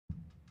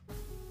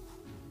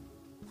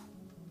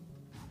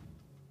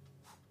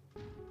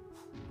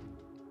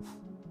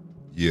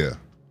Yeah.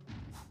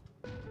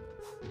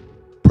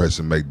 Press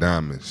and make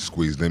diamonds.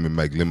 Squeeze lemon,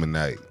 make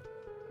lemonade.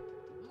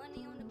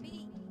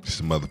 It's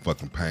a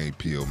motherfucking pain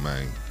pill,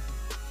 man.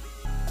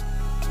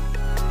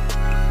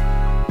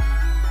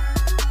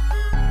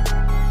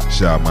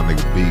 Shout out my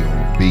nigga B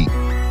on the beat.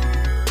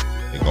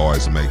 Nigga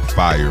always make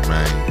fire,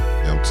 man.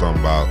 You know what I'm talking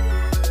about?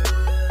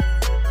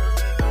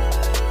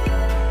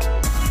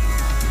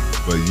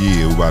 But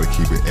yeah, we about to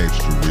keep it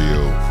extra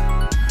real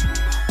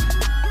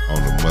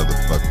on the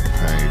motherfucking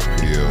pain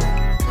pill.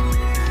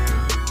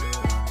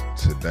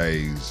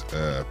 Today's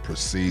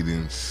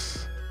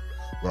proceedings,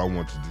 what I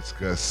want to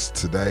discuss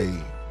today, you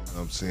know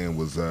what I'm saying,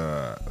 was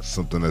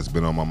something that's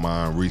been on my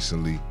mind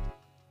recently.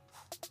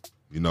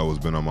 You know what's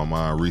been on my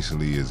mind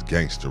recently is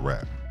gangster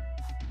rap.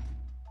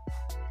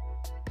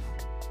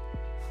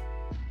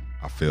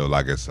 I feel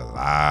like it's a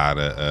lot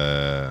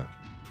of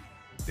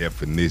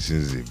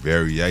definitions and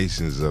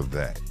variations of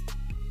that.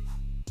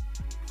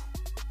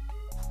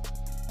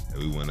 And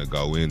we want to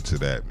go into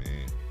that, man.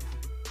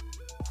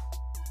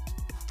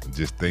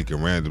 Just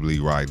thinking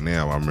randomly right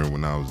now, I remember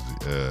when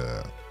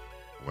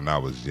I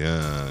was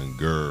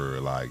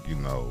younger, like, you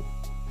know,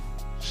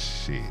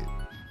 shit,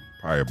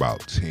 probably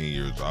about 10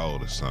 years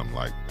old or something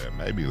like that,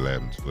 maybe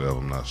 11, 12,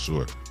 I'm not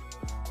sure.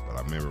 But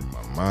I remember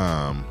my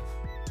mom,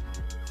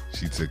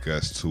 she took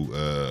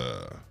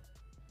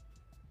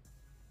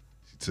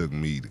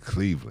me to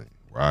Cleveland,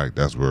 right?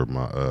 That's where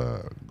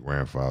my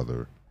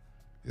grandfather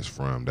is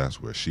from.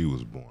 That's where she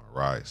was born,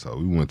 right? So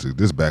we went to,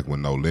 this back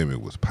when No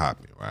Limit was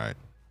popping, right?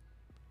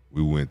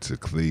 We went to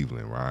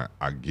Cleveland, right?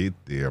 I get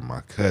there,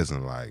 my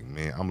cousin like,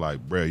 man, I'm like,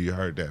 bro, you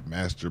heard that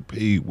Master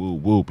P,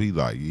 whoop, whoop. He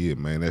like, yeah,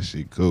 man, that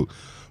shit cool.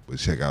 But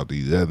check out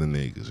these other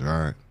niggas,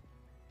 right?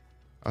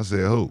 I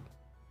said, who?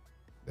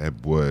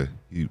 That boy,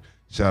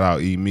 shout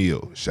out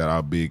Emil, shout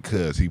out Big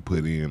Cuz, he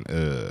put in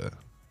the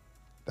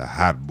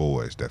Hot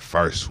Boys, that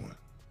first one.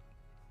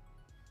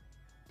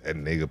 That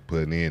nigga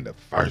put in the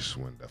first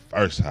one, the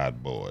first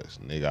Hot Boys.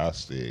 Nigga, I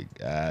said,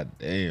 God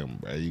damn,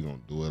 bro, you gonna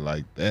do it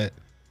like that?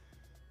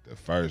 The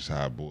first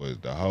Hot Boys,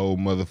 the whole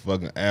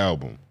motherfucking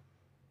album.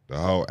 The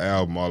whole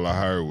album, all I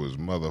heard was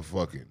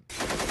motherfucking.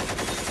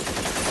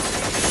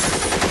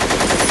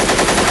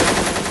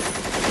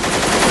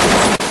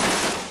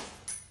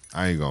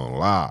 I ain't gonna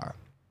lie.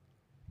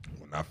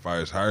 When I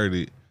first heard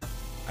it,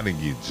 I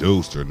didn't get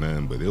juiced or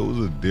nothing, but it was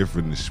a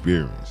different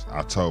experience.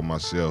 I told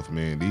myself,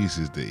 man, these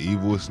is the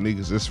evilest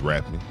niggas that's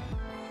rapping.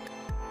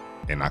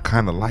 And I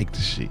kinda like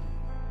the shit.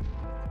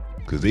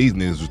 Cause these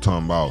niggas was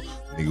talking about,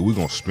 nigga, we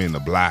gonna spin the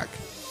block.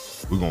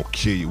 We gonna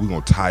kill you. We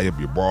gonna tie up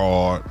your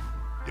broad.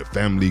 Your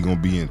family gonna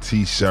be in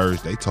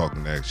t-shirts. They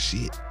talking that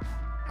shit.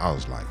 I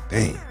was like,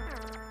 damn. And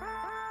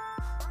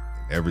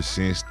ever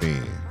since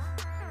then,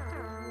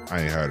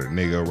 I ain't heard a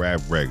nigga rap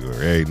regular.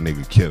 Every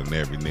nigga killing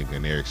every nigga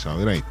in every song.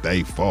 It ain't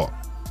they fault.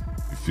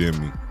 You feel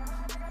me?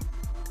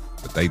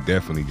 But they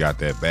definitely got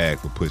that bag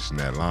for pushing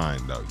that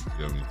line, though. You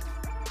feel me?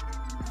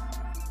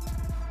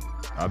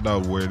 I know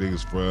where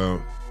niggas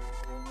from.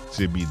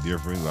 Should be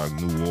different, like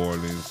New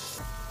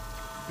Orleans,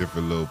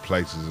 different little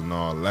places and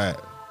all that.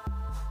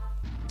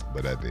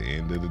 But at the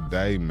end of the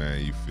day,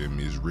 man, you feel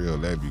me? It's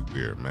real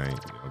everywhere, man. You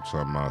know what I'm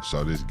talking about?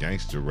 So this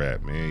gangster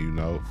rap, man, you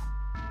know?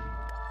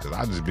 Cause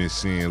I just been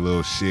seeing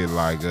little shit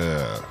like,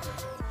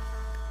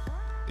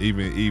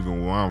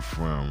 even where I'm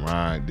from,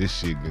 right? This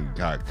shit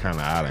got kind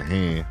of out of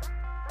hand.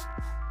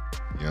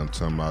 You know what I'm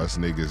talking about? It's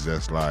niggas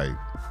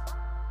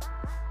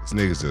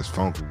that's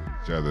funky with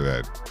each other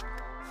that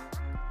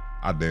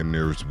I damn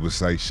near would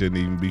say shouldn't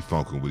even be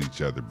funking with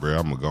each other, bro.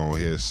 I'm gonna go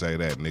ahead and say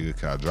that, nigga.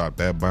 Can I drop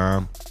that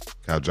bomb?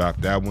 Can I drop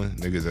that one?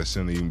 Niggas that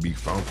shouldn't even be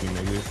funky,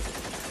 nigga.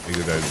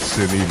 Niggas that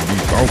shouldn't even be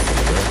funky,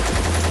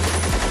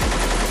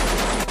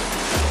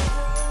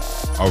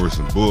 bro. Over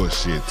some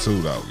bullshit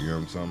too, though. You know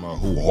what I'm talking about?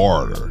 Who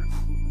harder?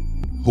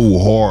 Who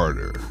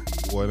harder?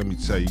 Boy, let me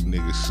tell you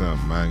niggas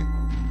something, man.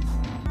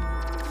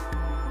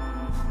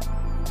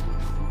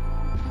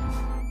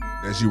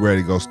 That you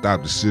ready to go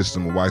stop the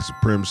system of white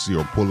supremacy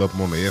or pull up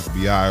on the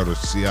FBI or the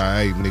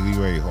CIA, nigga,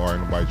 you ain't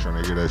hard. Nobody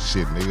trying to hear that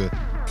shit, nigga. You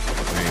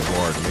ain't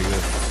hard, nigga.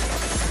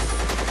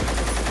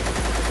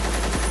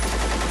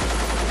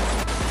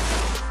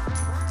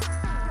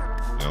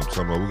 You know what I'm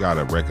talking about? We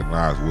gotta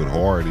recognize what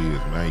hard is,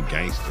 man.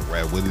 Gangster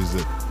rap. What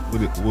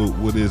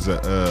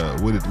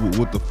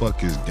the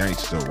fuck is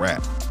gangster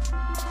rap?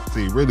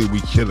 See, really,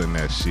 we killing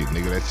that shit,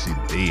 nigga. That shit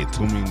dead.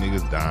 Too many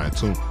niggas dying.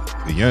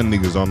 The young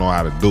niggas don't know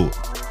how to do it.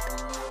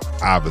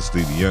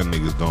 Obviously, the young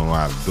niggas don't know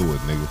how to do it,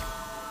 nigga.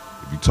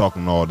 If you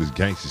talking all this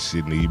gangster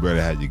shit, nigga, you better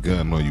have your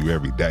gun on you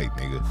every day,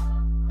 nigga.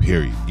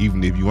 Period.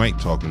 Even if you ain't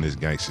talking this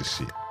gangster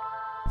shit.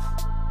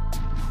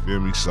 You feel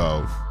me?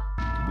 So,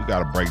 we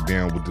gotta break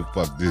down what the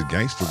fuck this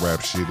gangster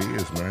rap shit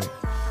is, man.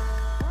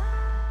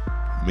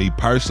 Me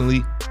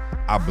personally,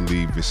 I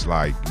believe it's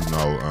like, you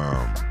know,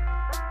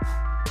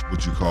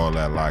 what you call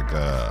that, like,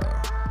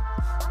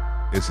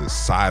 it's a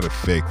side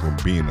effect from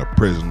being a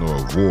prisoner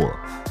of war.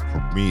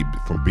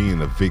 From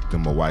being a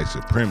victim of white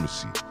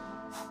supremacy.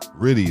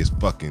 Really, it's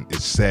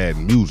sad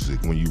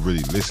music when you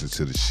really listen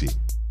to the shit.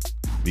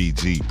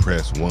 BG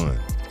Press 1.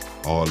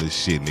 All this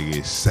shit, nigga,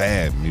 it's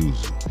sad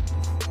music.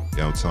 You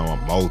know what I'm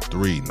talking about? Mo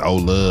 3, no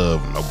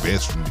love, no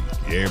best friend.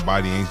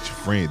 Everybody ain't your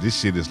friend. This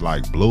shit is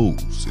like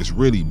blues. It's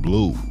really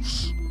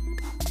blues.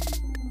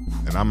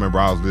 And I remember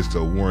I was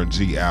listening to a Warren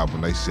G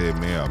album. They said,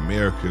 man,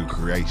 America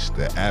creates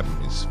the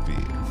atmosphere.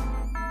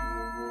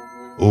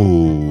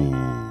 Ooh.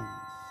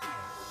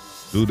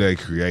 Do they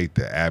create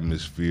the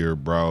atmosphere,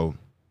 bro?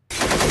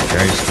 For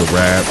gangsta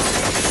rap,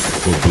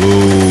 for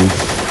blues.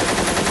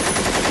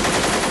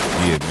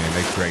 Yeah, man,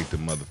 they create the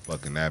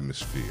motherfucking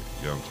atmosphere.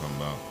 You know what I'm talking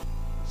about?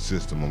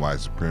 System of white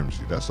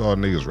supremacy. That's all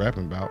niggas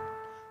rapping about.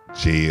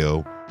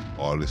 Jail,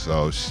 all this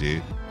old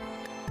shit.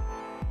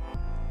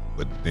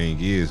 But the thing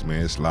is,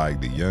 man, it's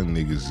like the young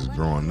niggas is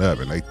growing up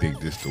and they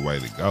think this the way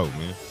to go,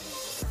 man.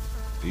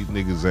 These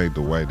niggas ain't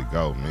the way to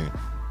go, man.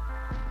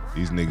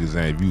 These niggas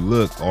ain't. If you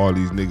look, all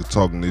these niggas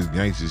talking this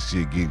gangster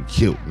shit getting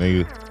killed,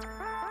 nigga.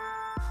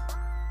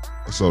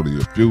 There's only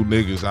a few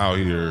niggas out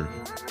here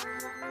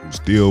who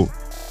still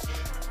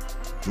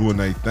doing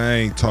their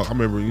thing. I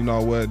remember, you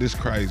know what? This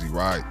crazy,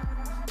 right?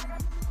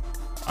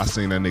 I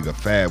seen that nigga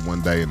Fab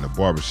one day in the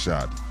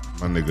barbershop.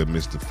 My nigga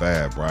Mr.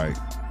 Fab, right?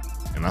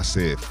 And I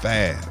said,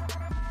 Fab.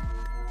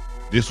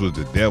 This was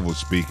the devil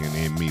speaking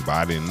in me, but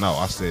I didn't know.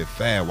 I said,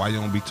 Fab, why you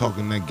don't be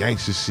talking that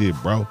gangster shit,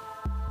 bro?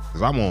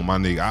 Cause I'm on my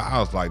nigga. I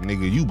was like,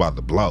 nigga, you about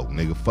to blow.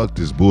 Nigga, fuck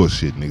this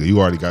bullshit, nigga. You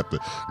already got the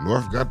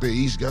North, got the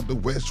East, got the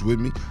West with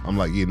me. I'm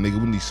like, yeah,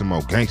 nigga, we need some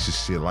more gangster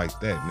shit like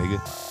that,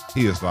 nigga.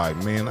 He was like,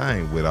 man, I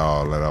ain't with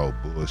all that old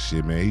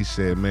bullshit, man. He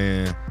said,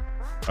 man,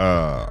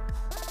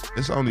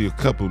 it's only a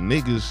couple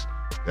niggas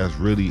that's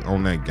really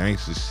on that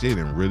gangster shit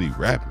and really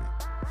rapping.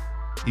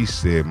 He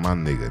said, my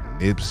nigga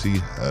Nipsey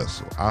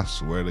Hussle. I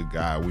swear to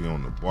God, we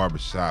on the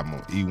barbershop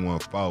on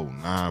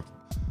E14,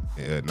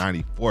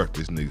 94th.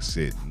 This nigga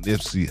said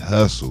Nipsey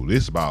Hussle.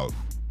 This about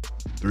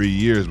 3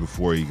 years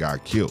before he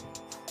got killed.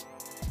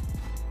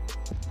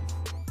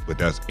 But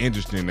that's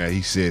interesting that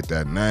he said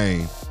that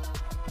name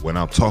when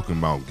I'm talking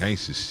about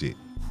gangster shit.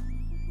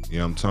 You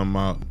know what I'm talking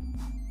about?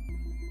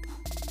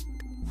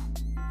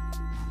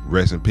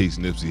 Rest in peace,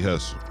 Nipsey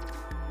Hussle.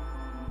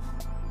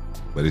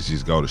 But it's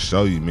just go to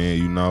show you, man,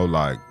 you know,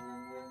 like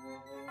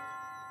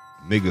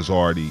niggas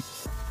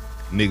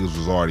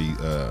was already,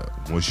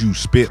 once you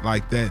spit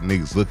like that,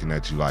 niggas looking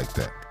at you like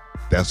that.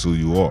 That's who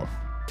you are.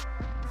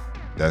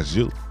 That's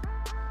you.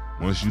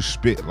 Once you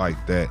spit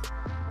like that,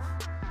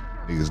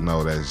 niggas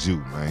know that's you,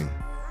 man. You know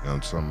what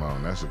I'm talking about?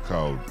 And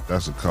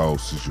that's a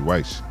cold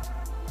situation.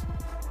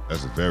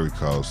 That's a very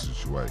cold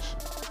situation.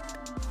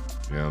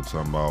 You know what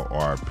I'm talking about?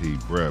 RP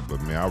bruh.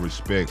 But man, I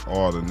respect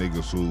all the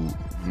niggas who,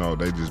 you know,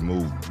 they just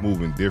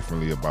moving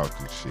differently about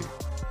this shit. You know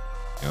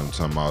what I'm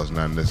talking about? It's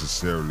not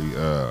necessarily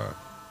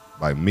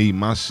like me,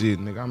 my shit,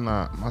 nigga,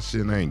 my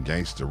shit ain't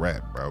gangster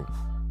rap, bro.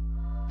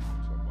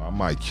 So I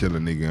might kill a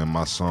nigga in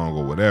my song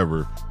or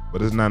whatever,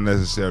 but it's not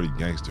necessarily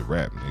gangster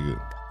rap, nigga.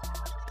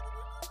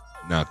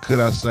 Now,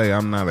 could I say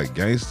I'm not a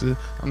gangster?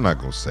 I'm not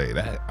gonna say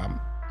that.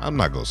 I'm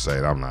not gonna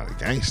say that I'm not a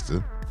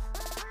gangster.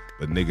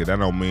 But nigga, that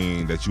don't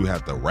mean that you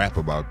have to rap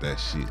about that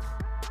shit. You know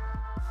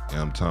what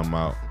I'm talking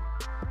about?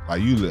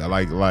 Like you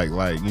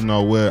you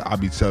know what? I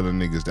be telling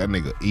niggas that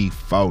nigga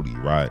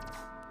E40, right?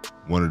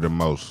 One of the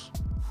most,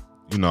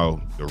 you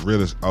know, the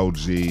realest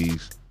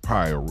OGs,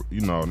 probably,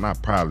 you know,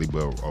 not probably,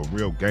 but a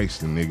real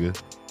gangster nigga.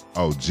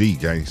 OG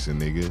gangster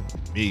nigga.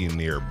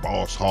 Millionaire,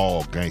 boss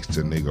hall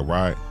gangster nigga,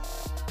 right?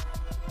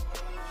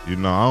 You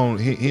know,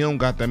 he don't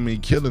got that many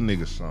killer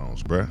nigga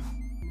songs, bruh.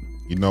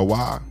 You know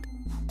why?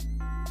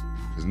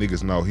 Cause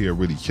niggas know he a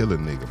really killer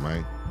nigga,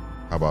 man.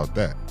 How about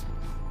that?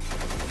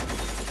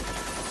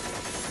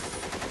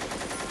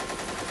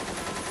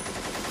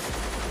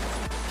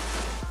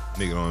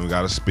 Nigga don't even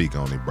gotta speak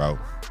on it, bro.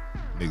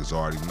 Niggas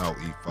already know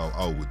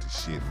E4O with the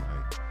shit,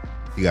 man.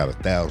 He got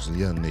 1,000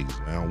 young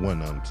niggas, man.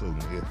 One of them too,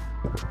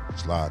 nigga.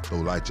 Slide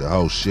through, light your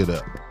whole shit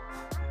up.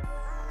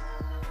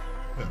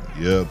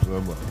 Yeah,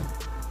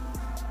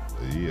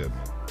 yeah, man.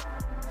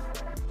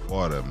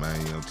 Water, man,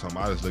 you know what I'm talking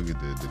about? I just look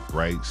at the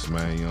greats,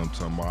 man, you know what I'm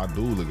talking about? I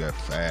do look at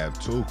Fab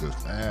too, cause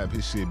Fab,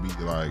 his shit be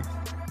like,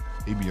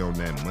 he be on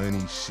that money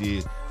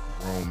shit,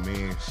 grown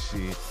man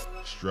shit,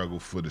 struggle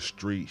for the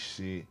street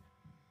shit.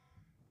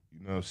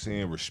 You know what I'm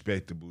saying?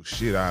 Respectable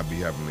shit. I be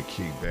having to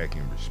kick back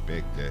and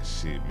respect that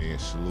shit, man.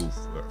 Salute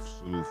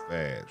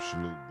Fab,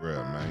 salute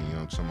bruh, man. You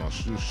know what I'm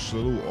talking about?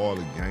 Salute all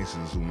the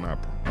gangsters who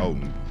not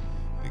promoting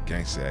the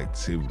gangster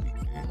activity,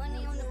 man.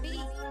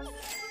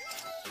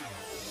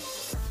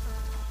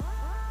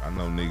 I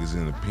know niggas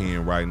in the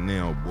pen right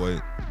now, boy.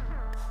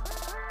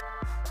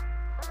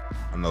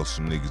 I know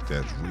some niggas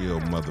that's real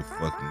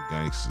motherfucking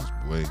gangsters,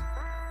 boy.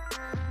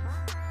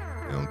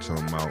 You know what I'm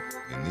talking about?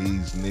 And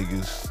these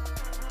niggas,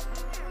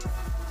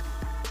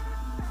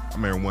 I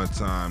remember one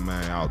time,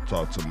 man, I was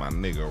talking to my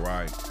nigga,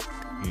 right?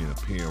 He in the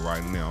pen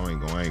right now. I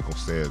ain't gonna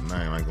say his name.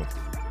 I ain't gonna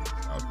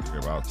out there,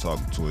 but I was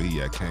talking to him. He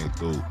had came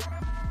through,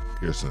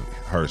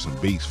 heard some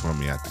beats from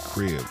me at the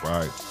crib,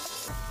 right?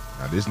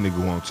 Now this nigga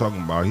who I'm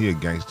talking about, he a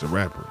gangster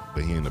rapper,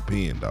 but he in the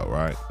pen though,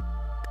 right?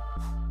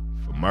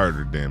 For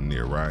murder damn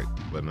near, right?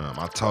 But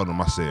I told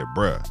him, I said,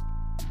 bruh,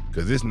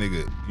 cause this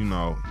nigga, you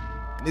know,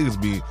 niggas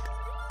be,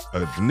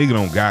 if a nigga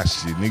don't got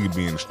shit, nigga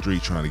be in the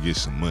street trying to get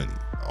some money.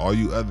 All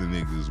you other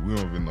niggas, we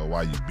don't even know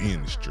why you be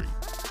in the street.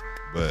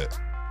 But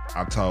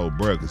I told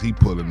bruh, cause he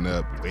pulling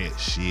up wet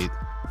shit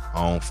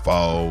on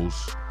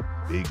foes,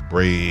 big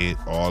bread,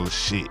 all the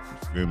shit.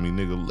 You feel me?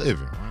 Nigga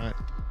living, right?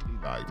 He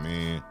like,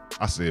 man,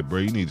 I said,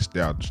 bruh, you need to stay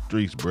out the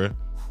streets, bruh.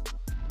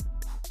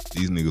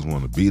 These niggas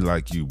want to be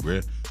like you,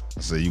 bruh. I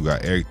said, you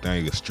got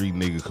everything a street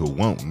nigga could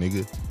want,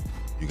 nigga.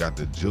 You got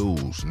the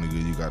jewels,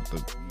 nigga. You got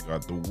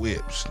the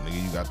whips,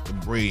 nigga. You got the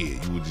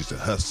bread. You was just a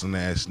hustling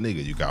ass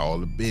nigga. You got all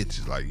the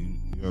bitches. Like, you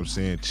know what I'm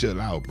saying?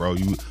 Chill out, bro.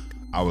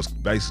 I was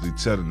basically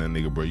telling that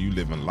nigga, bro, you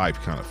living life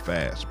kind of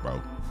fast,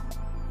 bro.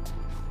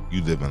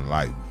 You living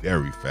life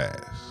very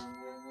fast.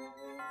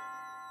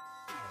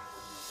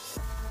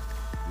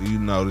 You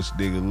know, this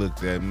nigga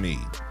looked at me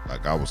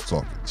like I was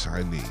talking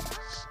Chinese.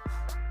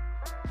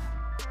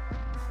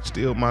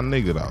 Still my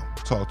nigga though.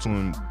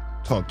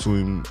 Talk to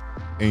him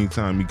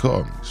anytime he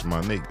called me. It's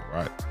my nigga,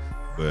 right?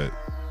 But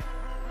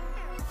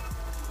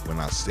when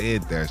I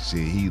said that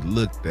shit, he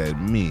looked at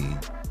me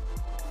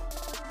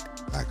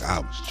like I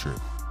was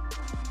tripping.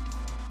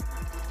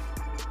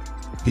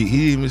 He didn't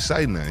even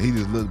say nothing. He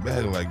just looked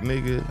back like,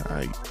 nigga,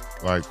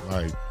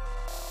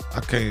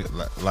 I can't,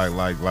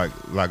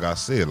 like I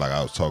said, like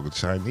I was talking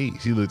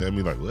Chinese. He looked at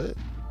me like, what?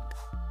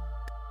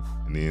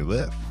 And then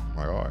left. I'm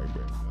like, all right,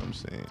 bro. You know what I'm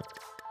saying?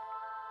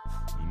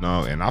 You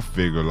know, and I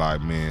figure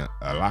like, man,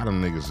 a lot of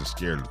niggas are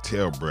scared to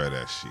tell bruh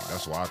that shit.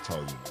 That's why I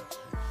told you that shit.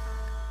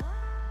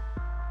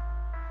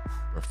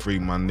 But free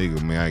my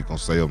nigga, man. I ain't gonna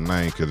say your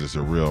name because it's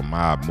a real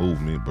mob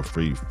movement, but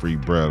free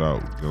bruh though. You know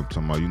what I'm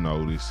talking about? You know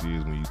who this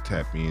is when you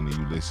tap in and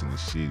you listen to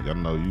shit. I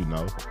know you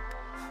know.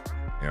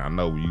 And I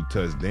know when you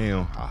touch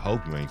down, I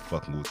hope you ain't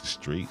fucking with the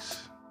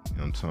streets. You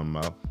know what I'm talking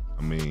about?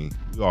 I mean,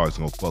 we always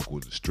gonna fuck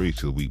with the streets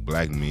because we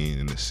black men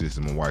in the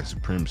system of white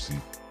supremacy.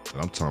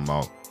 But I'm talking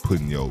about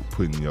putting your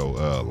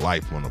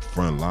life on the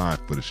front line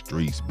for the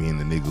streets, being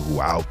the nigga who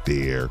out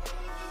there,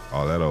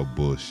 all that old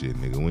bullshit,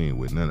 nigga. We ain't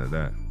with none of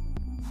that.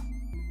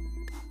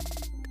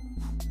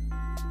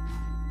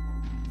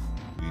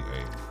 We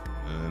ain't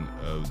none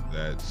of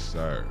that,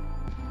 sir.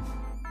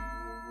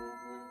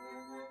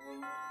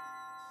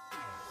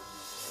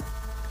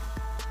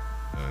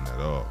 None at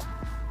all.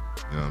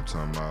 You know what I'm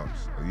talking about?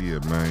 So yeah,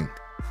 man.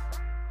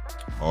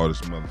 All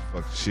this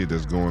motherfucking shit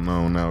that's going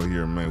on out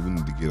here, man. We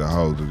need to get a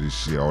hold of this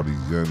shit. All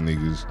these young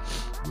niggas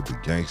with the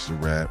gangster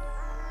rap.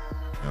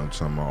 You know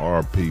what I'm talking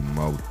about? RP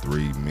Mo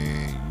 3,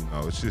 man. You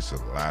know, it's just a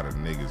lot of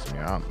niggas,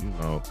 man. You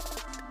know,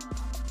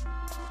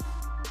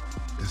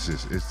 this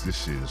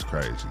shit is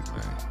crazy,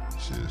 man.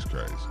 This shit is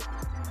crazy.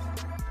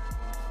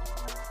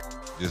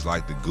 Just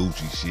like the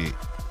Gucci shit,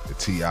 the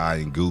T.I.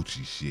 and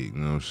Gucci shit, you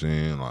know what I'm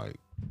saying? Like,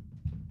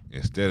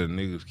 instead of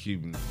niggas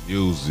keeping the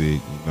music, you know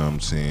what I'm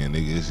saying,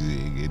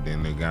 niggas,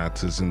 then they got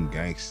to some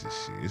gangster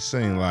shit. It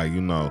seemed like, you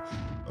know,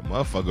 a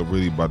motherfucker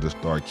really about to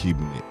start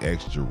keeping it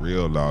extra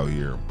real out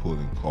here and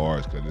pulling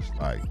cars, cause it's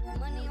like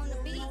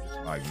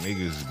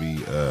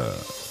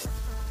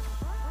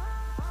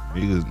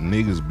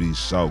niggas be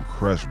so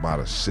crushed by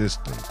the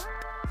system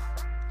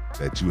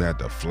that you have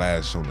to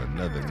flash on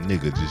another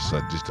nigga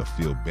just to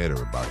feel better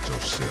about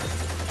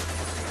yourself.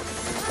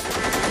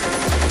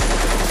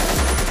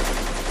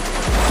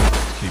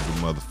 Keep it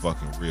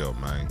motherfucking real,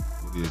 man.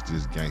 What is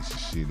this gangster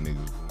shit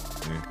niggas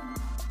doing, man?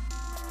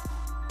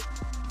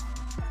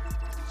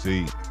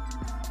 See,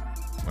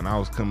 when I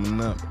was coming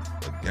up,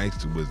 a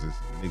gangster was this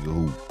nigga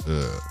who,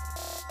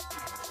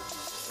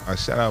 I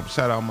shout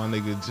out my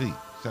nigga G.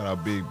 Shout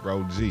out Big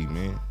Bro G,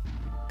 man.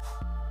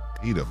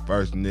 He the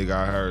first nigga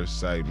I heard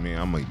say,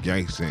 man, I'm a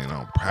gangster and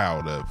I'm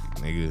proud of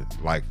it, nigga.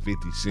 Like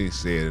 50 Cent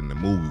said in the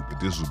movie, but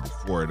this was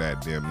before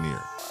that damn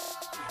near.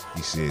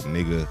 He said,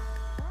 nigga,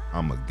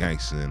 I'm a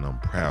gangster and I'm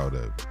proud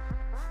of it.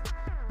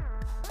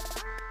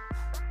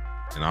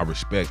 And I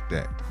respect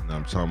that. You know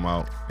what I'm talking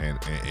about?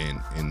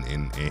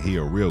 And he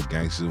a real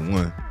gangster,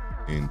 one.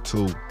 And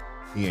two,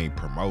 he ain't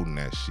promoting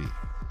that shit.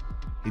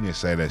 He didn't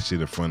say that shit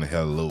in front of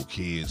hella little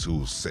kids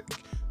who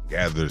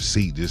gathered a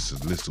seat just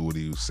to listen to what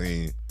he was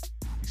saying.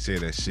 He said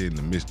that shit in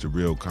the midst of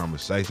real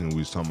conversation. We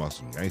was talking about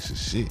some gangster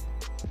shit.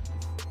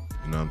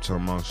 You know what I'm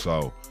talking about?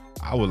 So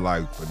I would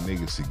like for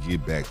niggas to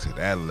get back to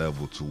that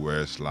level to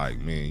where it's like,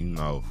 man, you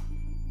know,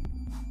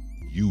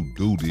 you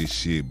do this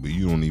shit, but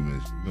you don't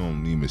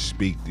even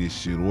speak this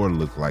shit or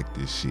look like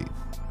this shit. You know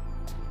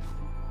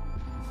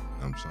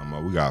what I'm talking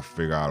about? We gotta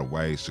figure out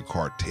ways to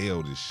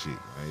cartel this shit,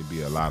 man. It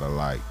be a lot of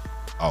like,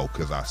 oh,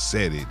 cause I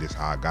said it, this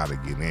how I gotta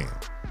get in.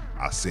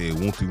 I said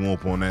Wonty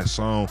Womp on that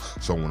song,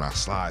 so when I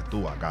slide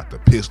through, I got the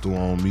pistol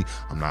on me.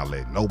 I'm not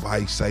letting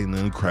nobody say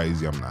nothing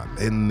crazy. I'm not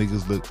letting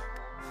niggas look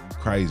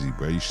crazy,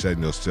 bro. You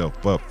setting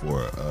yourself up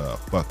for a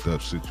fucked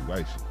up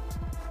situation.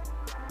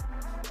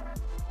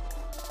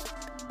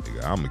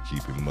 Nigga, I'ma keep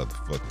it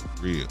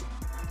motherfucking real.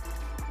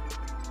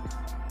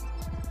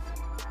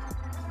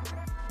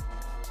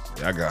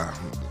 I got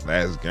the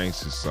last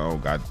gangster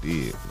song I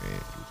did, man.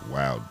 It was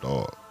Wild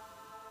Dog.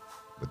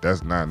 But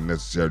that's not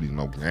necessarily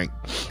no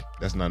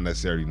that's not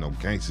necessarily no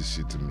gangster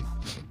shit to me.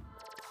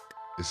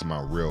 It's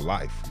my real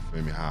life, you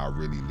feel me? How I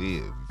really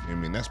live, you feel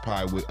me? And that's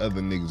probably what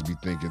other niggas be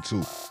thinking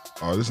too.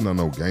 Oh, this not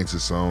no gangster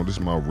song. This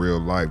is my real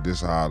life.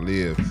 This how I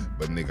live.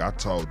 But nigga, I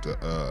told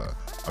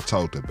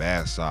the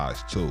bad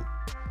sides too.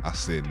 I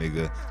said,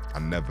 nigga, I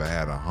never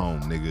had a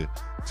home, nigga.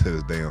 To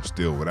this day, I'm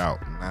still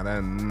without. Now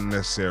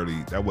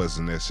that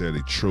wasn't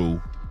necessarily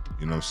true.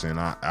 You know what I'm saying?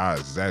 I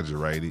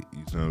exaggerated. You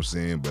know what I'm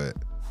saying? But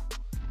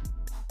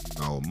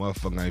you know,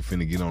 motherfucker ain't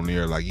finna get on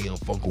there like, yeah, I'm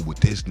fucking with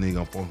this nigga,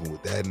 I'm fucking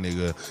with that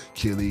nigga,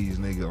 kill these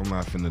niggas. I'm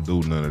not finna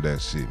do none of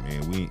that shit,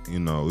 man. We, you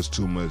know, it's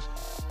too much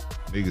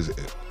niggas.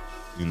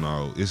 You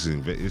know,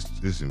 nigga,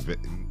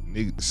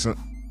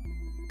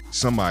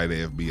 somebody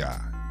the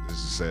FBI.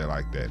 Let's just say it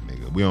like that,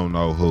 nigga. We don't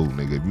know who,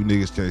 nigga. If you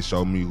niggas can't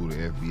show me who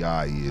the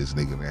FBI is,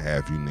 nigga, then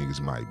half you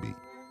niggas might be.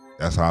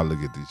 That's how I look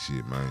at this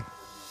shit, man.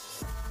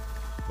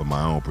 For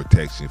my own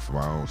protection, for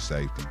my own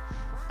safety.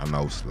 I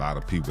know a lot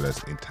of people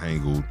that's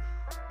entangled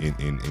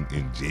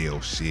in jail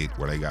shit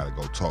where they gotta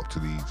go talk to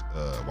these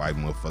white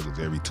motherfuckers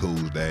every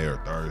Tuesday or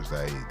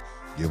Thursday and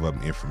give up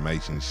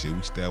information and shit.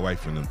 We stay away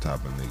from them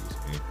type of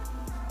niggas, man.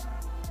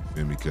 You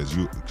feel me? Because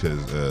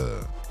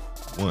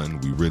one,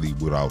 we really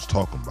what I was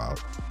talking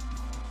about.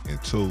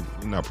 And two,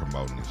 we're not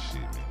promoting this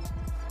shit,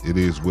 man. It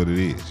is what it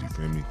is, you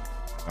feel me?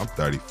 I'm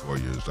 34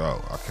 years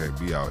old. I can't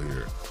be out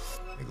here.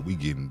 Nigga, we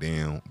getting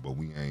down, but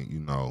we ain't, you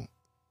know,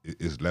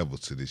 it's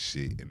levels to this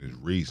shit and there's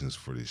reasons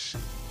for this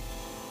shit.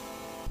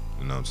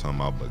 You know what I'm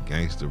talking about? But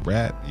gangster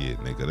rap, yeah,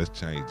 nigga, let's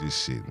change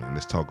this shit, man.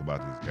 Let's talk about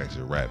this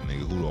gangster rap,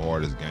 nigga. Who the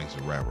hardest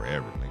gangster rapper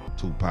ever, nigga?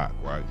 Tupac,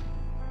 right?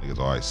 Niggas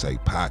always say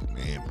Pac,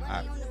 man,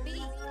 Pac.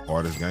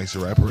 Hardest gangster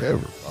rapper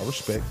ever. I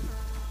respect it.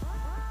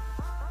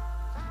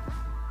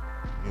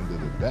 End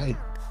of the day.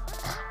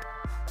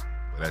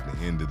 But at the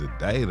end of the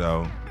day,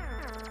 though,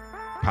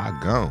 Pac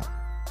gone.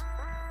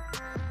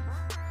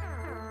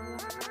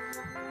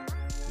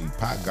 See,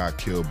 Pac got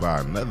killed by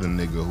another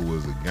nigga who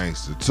was a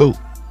gangster too.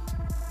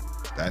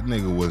 That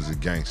nigga was a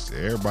gangster.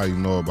 Everybody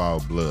know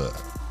about blood.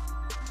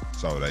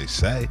 So they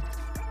say.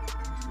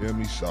 You feel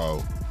me?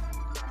 So,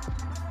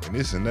 and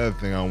this is another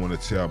thing I want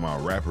to tell my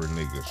rapper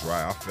niggas,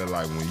 right? I feel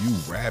like when you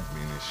rapping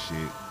and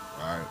shit,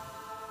 right?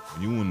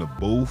 When you in the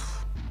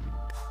booth,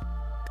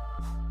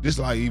 just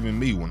like even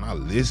me, when I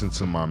listen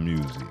to my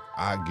music,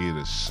 I get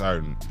a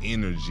certain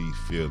energy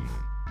feeling.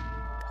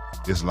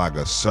 It's like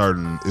a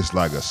certain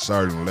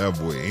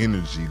level of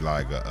energy,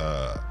 like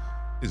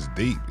it's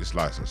deep. It's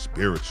like some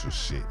spiritual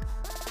shit.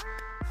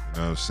 You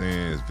know what I'm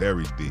saying? It's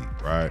very deep,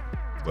 right?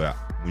 But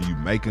when you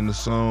making the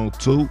song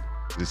too,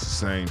 it's the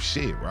same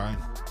shit, right?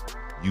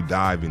 You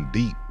diving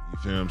deep. You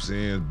feel what I'm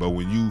saying? But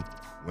when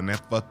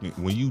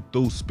you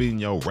through spitting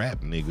your rap,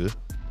 nigga,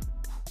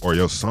 or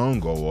your song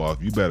go off,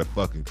 you better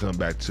fucking come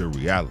back to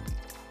reality.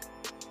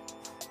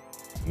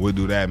 What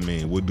do that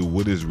mean?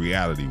 What is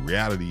reality?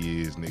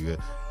 Reality is,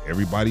 nigga,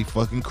 everybody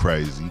fucking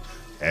crazy.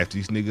 After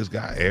these niggas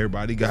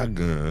everybody got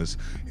guns.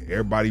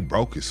 Everybody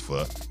broke as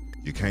fuck.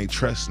 You can't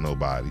trust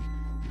nobody.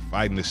 You're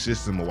fighting the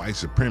system of white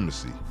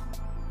supremacy.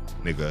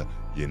 Nigga,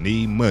 you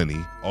need money,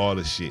 all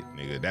the shit,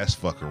 nigga. That's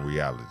fucking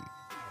reality.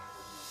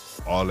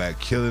 All that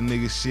killing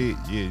nigga shit,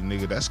 yeah,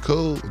 nigga, that's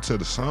cool until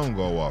the song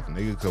go off,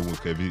 nigga. Cause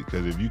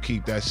if you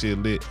keep that shit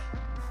lit,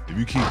 if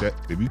you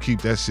keep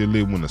that shit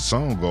lit when the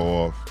song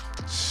go off,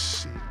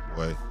 shit,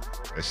 boy,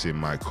 that shit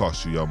might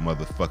cost you your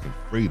motherfucking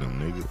freedom,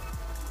 nigga.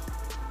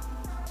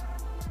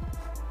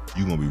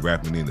 You gonna be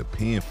rapping in the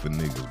pen for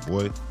niggas,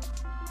 boy.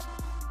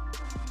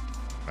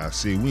 I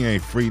see, we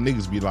ain't free.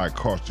 Niggas be like,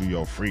 cost you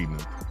your freedom.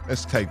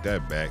 Let's take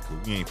that back, cause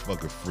we ain't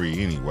fucking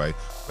free anyway.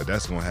 But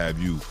that's gonna have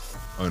you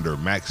under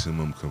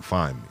maximum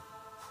confinement.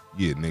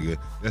 Yeah, nigga,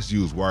 let's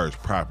use words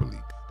properly.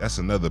 That's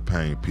another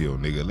pain pill,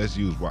 nigga. Let's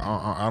use words.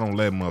 I don't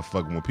let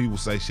motherfucker, when people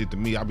say shit to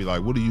me, I be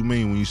like, what do you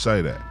mean when you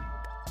say that?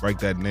 Break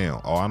that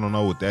down. Oh, I don't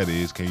know what that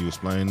is. Can you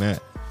explain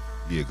that?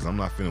 Yeah, cause I'm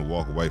not finna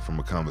walk away from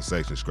a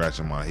conversation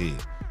scratching my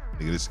head.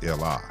 Nigga, this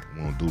LI.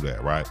 We don't do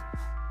that, right?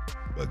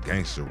 But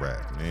gangster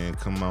rap, man,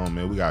 come on,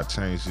 man. We gotta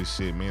change this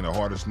shit, man. The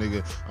hardest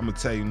nigga, I'm gonna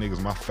tell you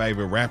niggas, my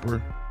favorite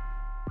rapper,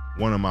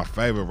 one of my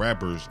favorite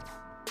rappers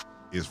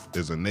is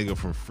a nigga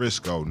from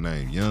Frisco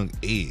named Young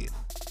Ed.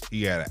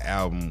 He had an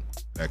album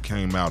that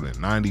came out in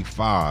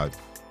 '95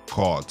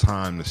 called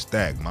Time to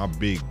Stack. My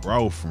big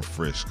bro from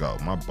Frisco,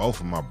 both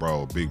of my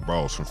big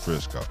bros from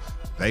Frisco,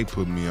 they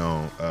put me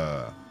on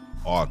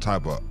all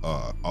type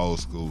of old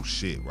school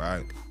shit,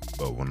 right?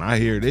 But when I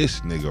hear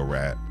this nigga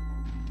rap,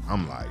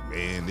 I'm like,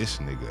 man, this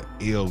nigga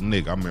ill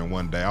nigga. I remember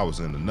one day I was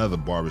in another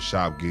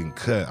barbershop getting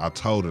cut. I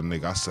told a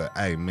nigga, I said,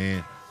 hey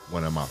man,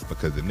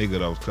 because the nigga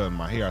that was cutting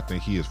my hair, I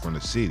think he is from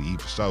the city. He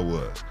for sure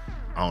was.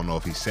 I don't know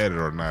if he said it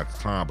or not at the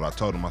time, but I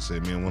told him, I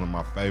said, man, one of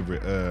my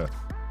favorite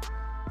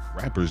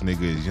rappers,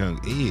 nigga, is Young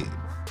Ed.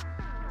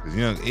 Cause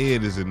Young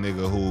Ed is a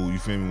nigga who, you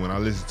feel me, when I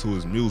listen to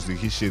his music,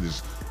 his shit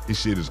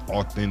is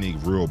authentic,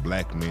 real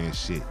black man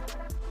shit.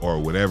 Or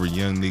whatever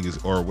young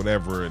niggas, or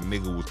whatever a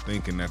nigga was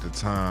thinking at the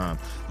time,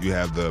 you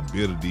have the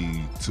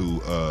ability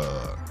to,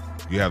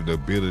 You have the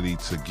ability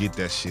to get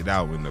that shit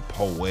out in the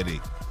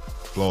poetic,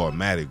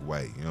 phlegmatic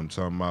way. You know what I'm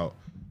talking about?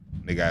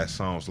 They got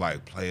songs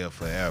like Player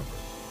Forever.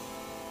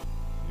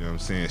 You know what I'm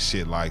saying?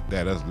 Shit like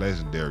that. That's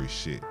legendary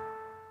shit.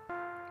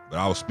 But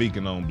I was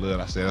speaking on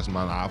Blood. I said,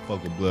 I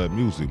fuck with Blood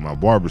music. My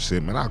barber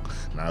said, man,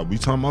 now we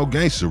talking about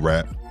gangster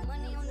rap,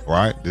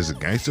 right? There's a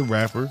gangster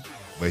rapper,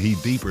 but he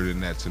deeper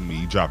than that to me.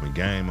 He dropping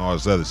game, all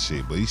this other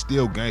shit. But he's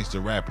still gangster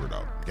rapper,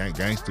 though.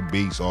 Gangster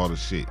beats, all the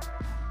shit.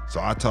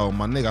 So I told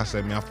my nigga, I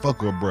said, man, I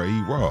fuck with bro.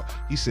 He raw.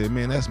 He said,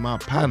 man, that's my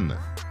partner.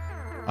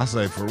 I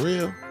said, for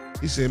real?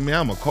 He said, man,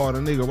 I'ma call the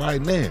nigga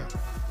right now.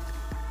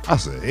 I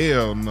said,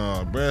 hell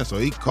no, bruh. So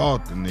he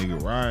called the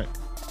nigga, right?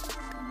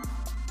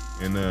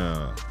 And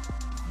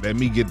let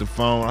me get the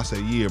phone. I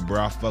said, yeah,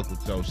 bro, I fuck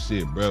with your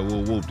shit, bro.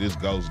 Whoop, this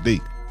goes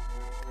deep.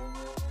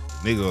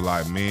 Nigga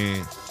like,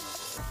 man,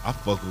 I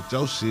fuck with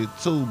your shit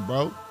too,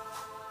 bro.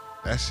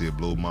 That shit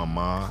blew my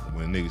mind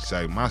when niggas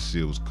say my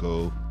shit was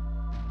cool.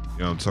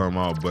 You know what I'm talking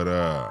about? But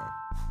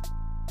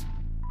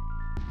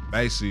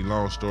basically,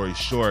 long story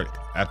short,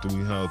 after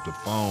we hung up the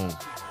phone,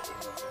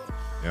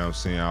 you know what I'm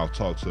saying, I'll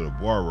talk to the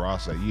barber. I'll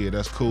say, yeah,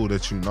 that's cool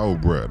that you know,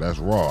 bro. That's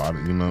raw.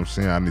 You know what I'm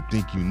saying? I didn't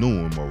think you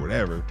knew him or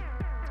whatever.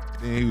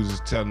 Then he was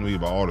just telling me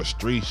about all the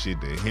street shit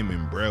that him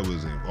and bro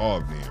was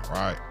involved in,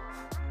 right?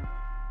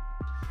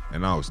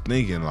 And I was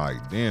thinking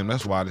like, damn,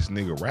 that's why this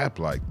nigga rap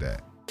like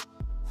that.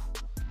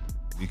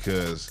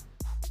 Because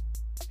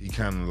he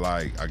kind of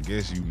like, I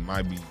guess you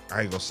might be,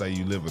 I ain't gonna say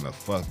you living a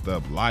fucked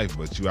up life,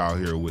 but you out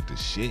here with the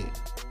shit.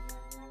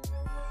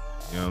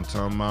 You know what I'm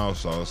talking about?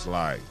 So it's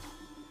like,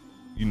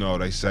 you know,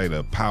 they say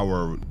the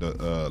power,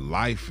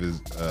 life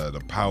is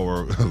the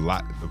power,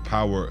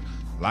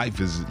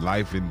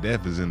 life and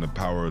death is in the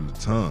power of the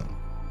tongue.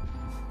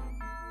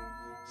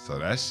 So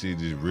that shit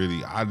just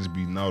really, I just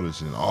be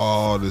noticing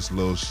all this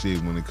little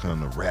shit when it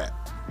come to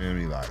rap. You know what I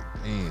mean? Like,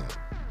 damn.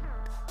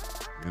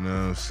 You know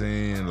what I'm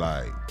saying?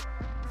 Like,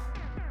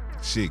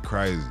 shit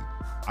crazy.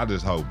 I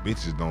just hope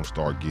bitches don't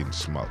start getting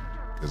smoked.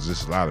 Cause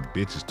there's a lot of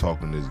bitches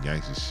talking this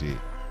gangster shit.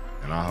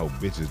 And I hope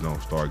bitches don't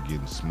start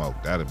getting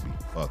smoked. That'll be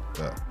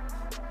fucked up.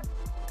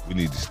 We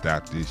need to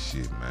stop this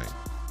shit, man.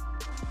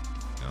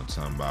 You know what I'm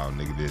talking about,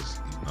 nigga? This,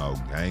 you know,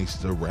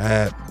 gangster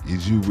rap.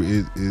 Is you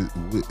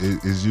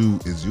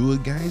a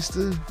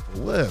gangster?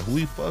 What? Who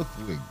we fuck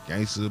with?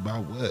 Gangster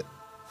about what?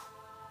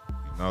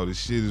 You know, this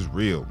shit is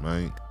real,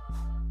 man.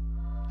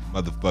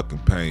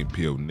 Motherfucking pain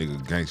pill,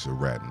 nigga. Gangster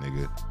rap,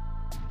 nigga.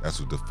 That's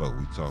what the fuck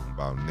we talking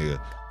about, nigga.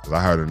 Cause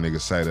I heard a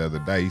nigga say the other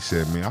day, he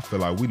said, man, I feel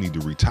like we need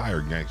to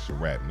retire gangster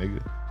rap, nigga.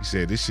 He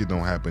said this shit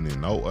don't happen in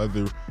no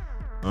other,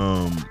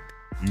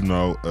 you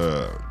know,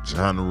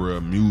 genre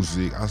of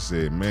music. I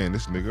said, man,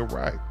 this nigga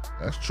right.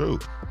 That's true.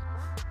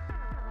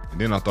 And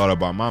then I thought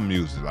about my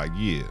music, like,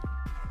 yeah,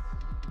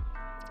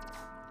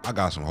 I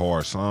got some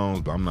hard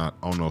songs, but I'm not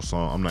on no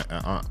song. I'm not,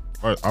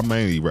 I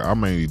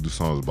mainly do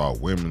songs about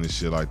women and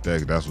shit like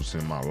that. Cause that's what's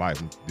in my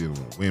life. I'm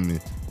dealing with women.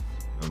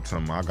 You know what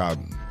I'm talking about? I got,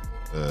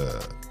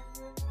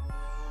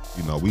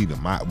 you know, we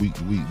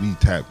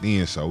tapped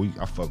in, so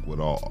I fuck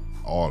with all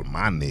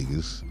my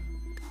niggas.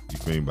 You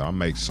feel me? But I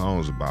make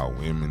songs about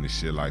women and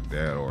shit like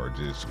that, or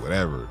just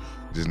whatever.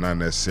 Just not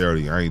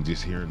necessarily, I ain't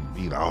just hearing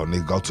the beat. Oh,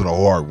 nigga, go to the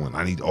hard one.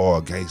 I need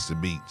all gangster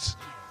beats.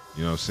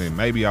 You know what I'm saying?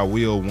 Maybe I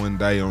will one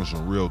day on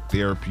some real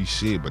therapy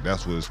shit, but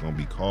that's what it's gonna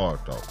be called,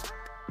 though. You know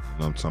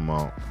what I'm talking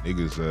about?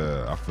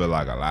 Niggas, I feel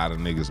like a lot of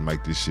niggas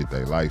make this shit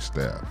their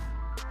lifestyle.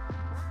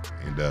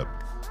 End up,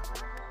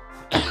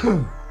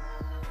 you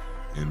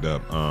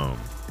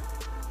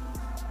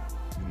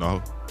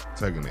know,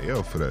 taking the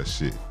L for that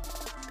shit.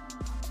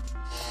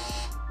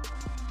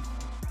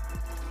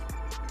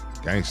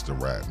 Gangster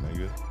rap,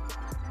 nigga.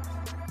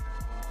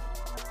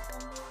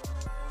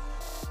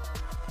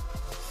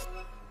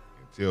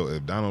 Until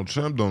if Donald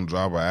Trump don't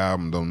drop an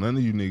album, don't none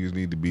of you niggas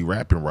need to be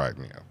rapping right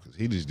now. Cause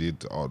he just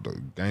did all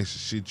the gangster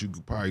shit you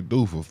could probably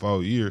do for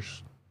 4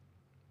 years.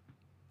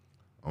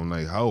 On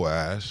they hoe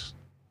ass.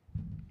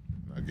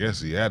 I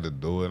guess he had to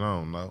do it, I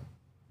don't know.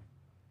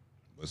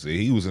 But see,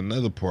 he was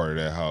another part of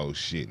that whole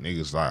shit.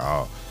 Niggas like,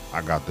 oh,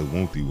 I got the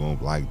woompy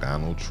whoomp like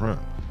Donald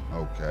Trump.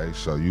 Okay,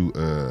 so you,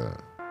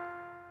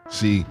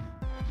 see,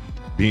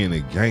 being a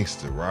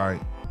gangster,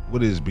 right?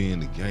 What is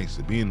being a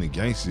gangster? Being a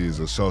gangster is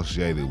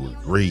associated with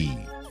greed,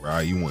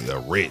 right? You want a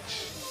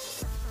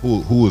rich.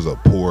 Who is a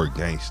poor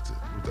gangster?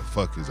 What the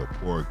fuck is a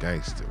poor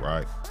gangster,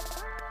 right?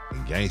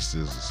 And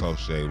gangsters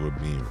associated with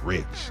being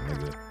rich,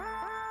 nigga.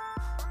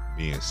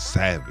 Being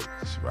savage,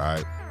 right?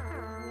 You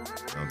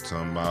know what I'm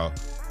talking about?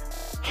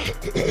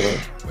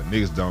 But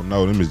niggas don't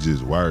know, them is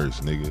just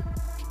words, nigga.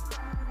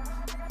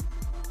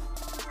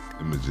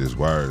 Them is just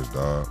words,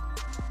 dog.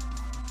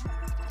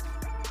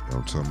 You know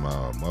what I'm talking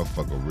about?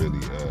 Motherfucker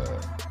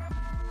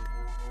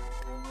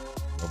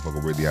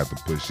really have to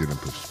put shit in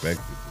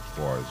perspective as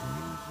far as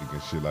music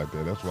and shit like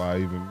that. That's why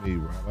even me,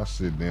 right? I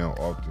sit down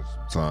often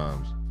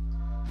sometimes.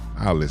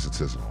 I listen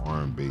to some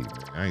R&B, man.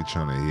 I ain't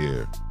trying to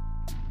hear,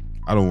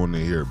 I don't want to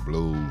hear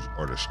blues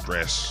or the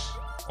stress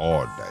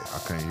all day. I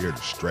can't hear the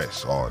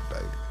stress all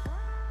day.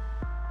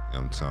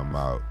 I'm talking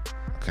about,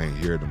 I can't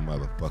hear the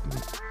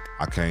motherfucking,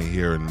 I can't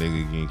hear a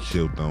nigga getting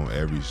killed on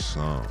every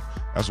song.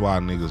 That's why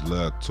niggas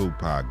love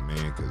Tupac,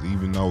 man, because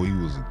even though he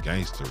was a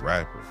gangster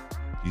rapper,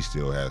 he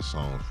still had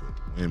songs for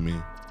the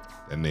women.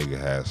 That nigga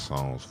had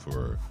songs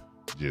for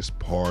just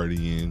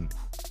partying.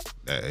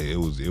 It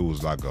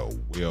was like a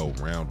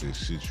well-rounded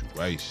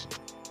situation.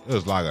 It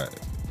was like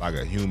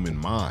a human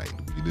mind.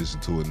 When you listen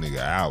to a nigga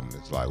album,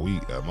 it's like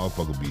a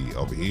motherfucker be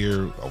over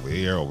here, over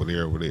here, over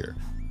there, over there.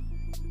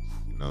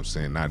 You know what I'm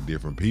saying? Not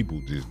different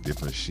people, just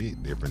different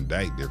shit, different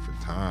date, different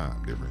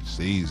time, different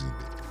season,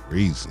 different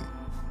reason.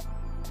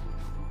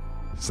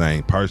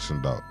 Same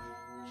person though.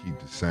 Keep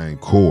the same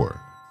core.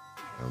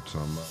 You know what I'm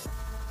talking about?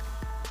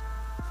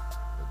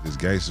 But this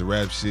gangster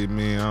rap shit,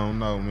 man, I don't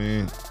know,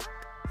 man.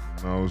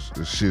 You know,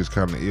 this shit's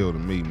kind of ill to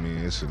me,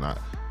 man. It's not.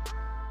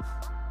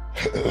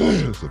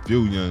 It's a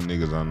few young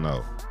niggas I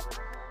know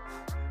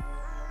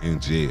in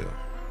jail. You know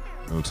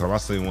what I'm talking? I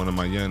seen one of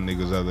my young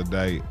niggas the other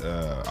day.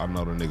 I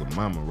know the nigga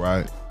mama,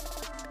 right?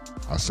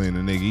 I seen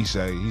the nigga, he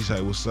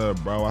say, what's up,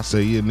 bro? I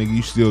say, yeah, nigga,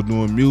 you still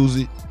doing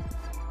music?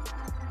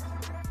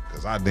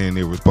 Cause I damn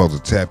near was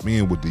supposed to tap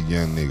in with the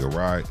young nigga,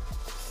 right?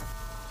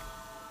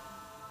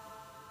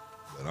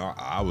 But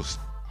I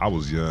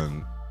was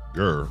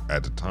younger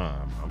at the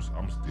time.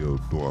 I'm still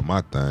doing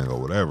my thing or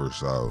whatever,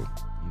 so,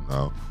 you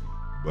know,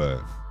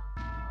 but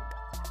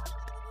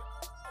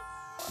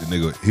the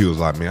nigga, he was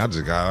like, man, I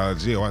just got out of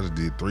jail. I just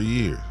did 3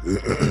 years.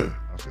 I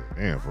said,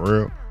 damn, for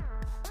real?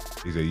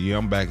 He said, yeah,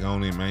 I'm back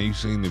on it, man. You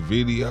seen the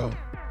video?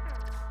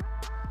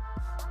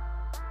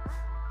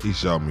 He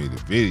showed me the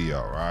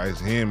video, right? It's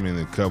him and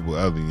a couple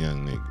other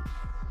young niggas.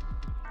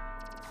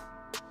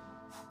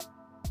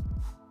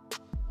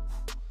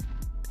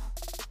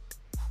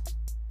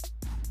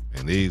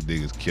 And these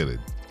niggas killing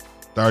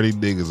 30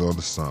 niggas on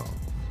the song.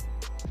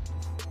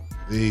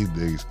 These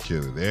niggas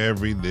killing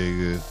every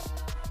nigga.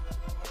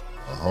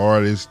 The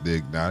hardest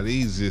nigga. Now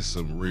these is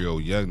some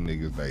real young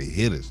niggas. They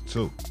hitters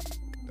too.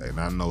 They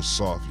not no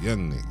soft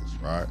young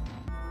niggas, right?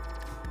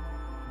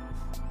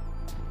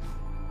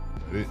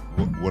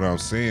 What I'm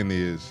saying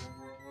is,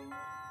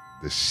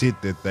 the shit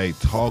that they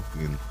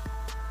talking,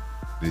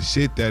 the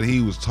shit that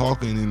he was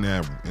talking in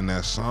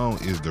that song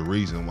is the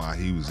reason why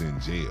he was in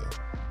jail.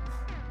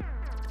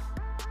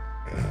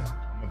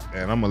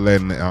 And I'm gonna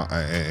let,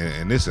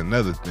 and this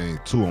another thing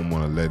too. I'm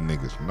gonna let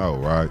niggas know,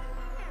 right?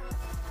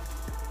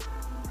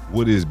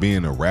 What is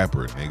being a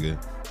rapper, nigga?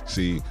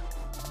 See,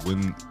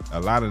 when a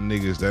lot of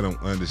niggas that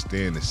don't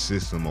understand the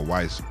system of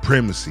white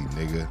supremacy,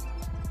 nigga,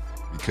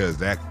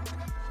 because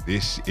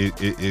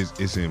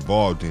it's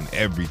involved in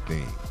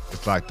everything.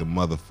 It's like the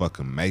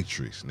motherfucking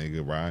Matrix,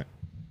 nigga, right?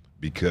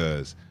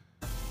 Because,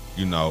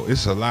 you know,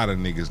 it's a lot of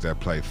niggas that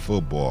play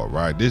football,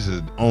 right? This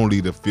is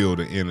only the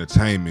field of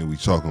entertainment we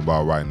talking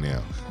about right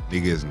now.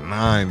 Niggas,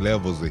 9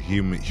 levels of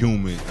human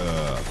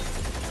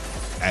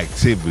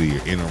activity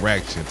or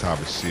interaction type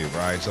of shit,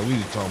 right? So we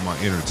just talking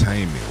about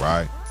entertainment,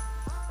 right?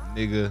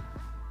 Nigga,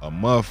 a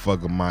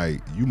motherfucker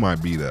you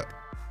might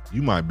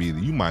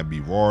be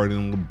rawer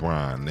than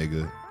LeBron,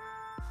 nigga.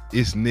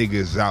 It's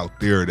niggas out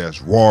there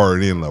that's rawer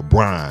than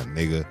LeBron,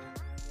 nigga.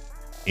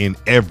 In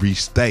every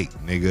state,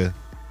 nigga.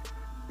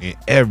 In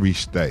every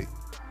state.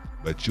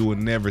 But you will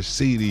never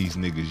see these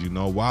niggas. You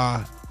know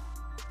why?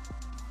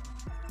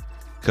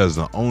 Because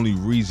the only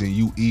reason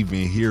you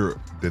even hear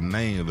the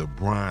name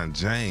LeBron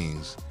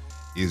James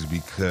is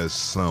because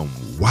some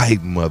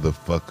white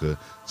motherfucker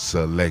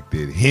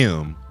selected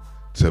him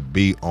to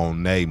be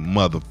on they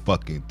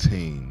motherfucking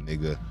team,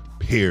 nigga.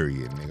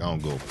 Period, nigga. I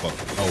don't go fuck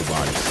with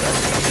nobody say,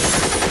 nigga.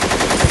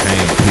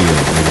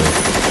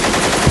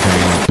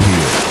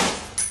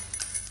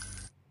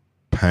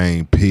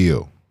 Pain pill,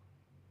 nigga.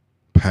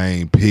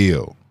 Pain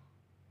pill.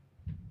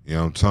 You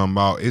know what I'm talking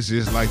about? It's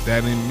just like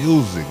that in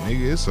music,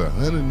 nigga. It's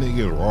 100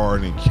 niggas rawer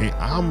than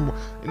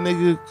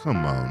nigga,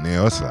 come on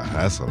now.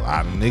 That's a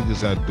lot of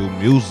niggas that do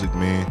music,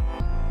 man.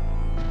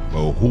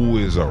 But who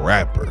is a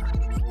rapper?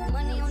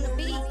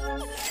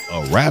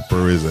 A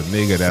rapper is a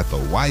nigga that the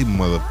white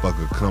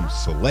motherfucker comes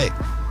select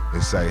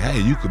and say, hey,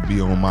 you could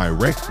be on my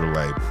record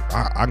label.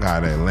 I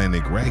got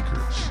Atlantic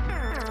Records.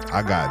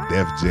 I got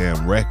Def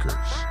Jam Records.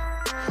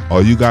 Oh,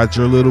 you got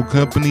your little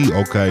company?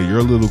 Okay,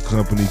 your little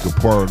company could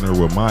partner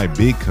with my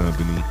big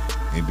company,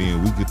 and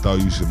then we could throw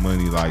you some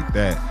money like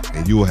that,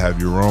 and you'll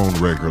have your own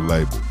record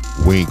label.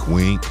 Wink,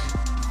 wink.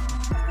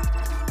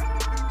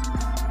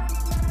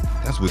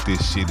 That's what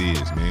this shit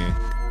is, man.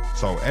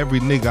 So every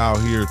nigga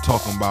out here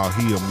talking about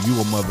you a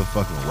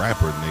motherfucking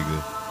rapper,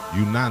 nigga.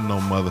 You not no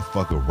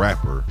motherfucking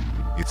rapper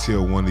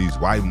until one of these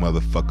white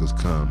motherfuckers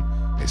come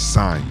and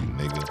sign you,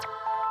 nigga.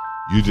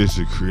 You just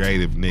a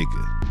creative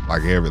nigga,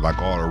 like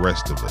all the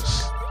rest of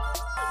us.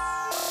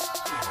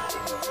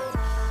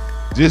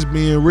 Just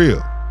being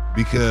real,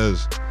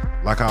 because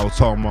like I was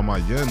talking about my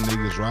young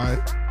niggas,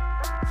 right?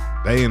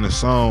 They in the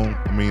song,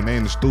 they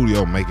in the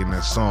studio making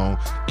that song,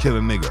 kill a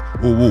nigga,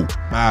 woo woo,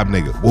 mob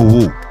nigga, woo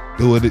woo,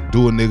 do a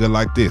nigga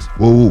like this,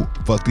 woo woo,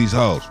 fuck these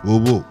hoes, woo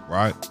woo,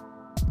 right?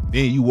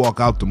 Then you walk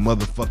out the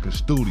motherfucking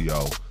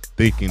studio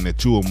thinking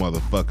that you a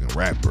motherfucking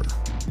rapper.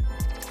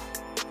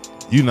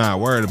 You not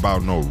worried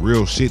about no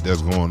real shit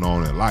that's going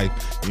on in life.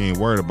 You ain't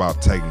worried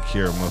about taking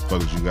care of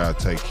motherfuckers you gotta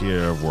take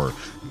care of, or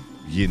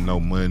getting no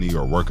money,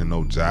 or working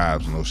no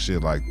jobs, no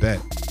shit like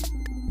that.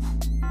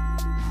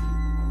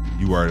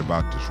 You worried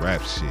about this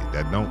rap shit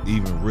that don't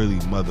even really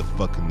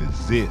motherfucking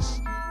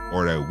exist,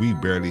 or that we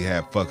barely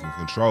have fucking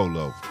control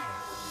over.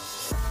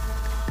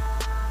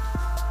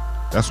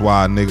 That's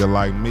why a nigga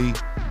like me,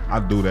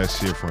 I do that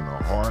shit from the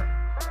heart.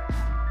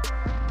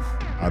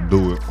 I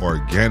do it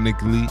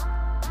organically.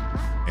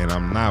 And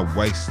I'm not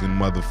wasting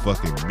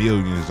motherfucking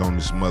millions on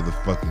this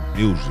motherfucking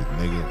music,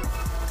 nigga.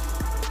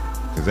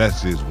 Cause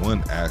that's just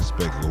one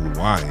aspect of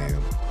who I am. You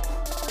know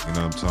what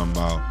I'm talking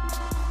about?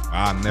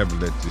 I'll never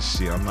let this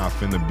shit, I'm not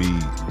finna be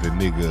the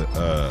nigga,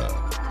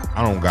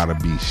 I don't gotta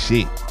be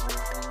shit.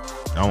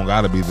 I don't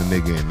gotta be the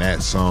nigga in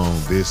that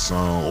song, this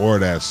song, or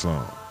that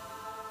song.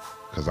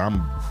 Cause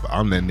I'm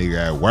that nigga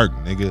at work,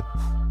 nigga.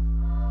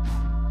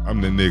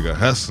 I'm the nigga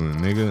hustling,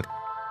 nigga.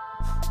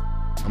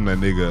 I'm that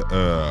nigga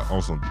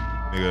on some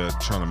nigga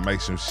trying to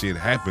make some shit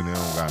happen that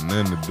don't got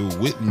nothing to do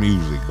with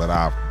music, but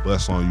I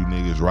bust on you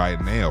niggas right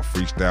now.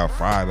 Freestyle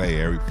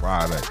Friday, every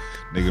Friday.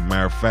 Nigga,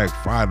 matter of fact,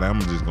 Friday, I'm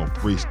just gonna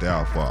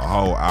freestyle for a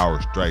whole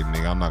hour straight,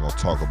 nigga. I'm not gonna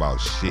talk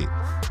about shit.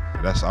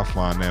 I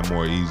find that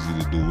more easy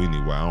to do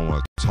anyway. I don't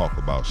wanna talk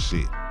about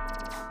shit.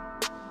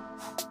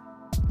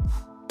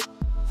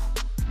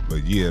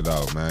 But yeah,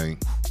 though, man.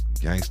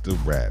 Gangsta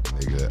rap,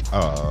 nigga.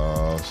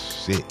 Oh,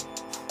 shit.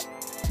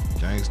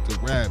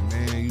 Gangsta rap,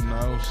 man, you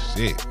know,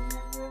 shit.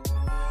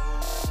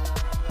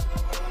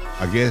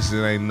 I guess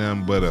it ain't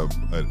nothing but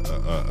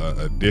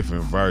a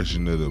different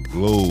version of the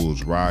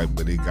blues, right?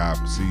 But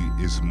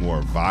it's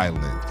more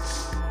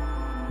violence.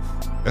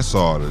 That's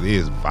all it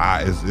is.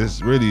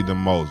 It's really the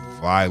most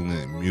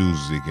violent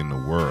music in the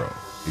world,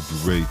 if you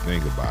really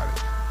think about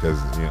it.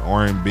 Because in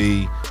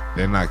R&B,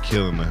 they're not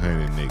killing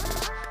 100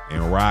 niggas.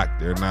 In rock,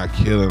 they're not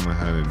killing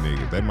 100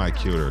 niggas. They might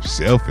kill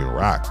themselves in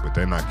rock, but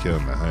they're not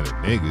killing 100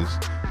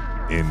 niggas.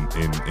 In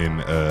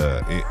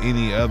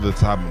any other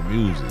type of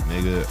music,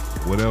 nigga,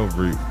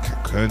 whatever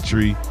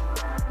country,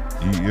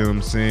 you know what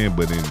I'm saying?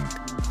 But in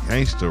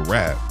gangsta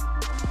rap,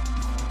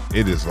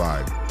 it is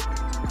like,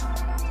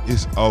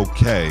 it's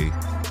okay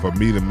for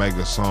me to make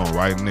a song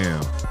right now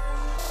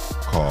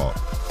called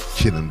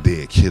Kill Him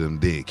Dead, Kill Him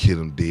Dead, Kill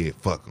Him Dead,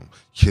 Fuck Him.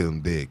 Kill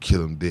him dead,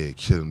 kill him dead,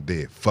 kill him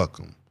dead, fuck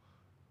him.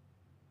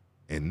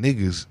 And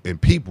niggas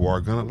and people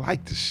are gonna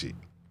like this shit.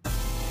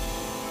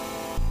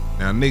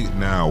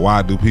 Now,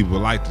 why do people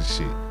like this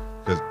shit?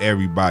 Because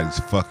everybody's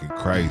fucking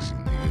crazy,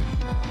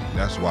 nigga.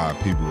 That's why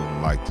people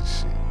don't like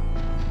this shit.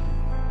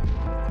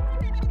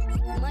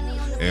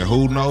 And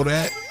who know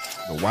that?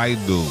 The white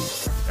dude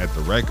at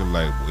the record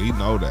label. He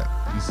know that.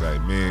 He say,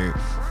 man,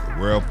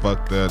 the world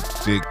fucked up,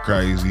 shit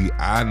crazy.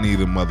 I need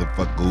a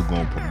motherfucker who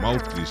gonna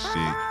promote this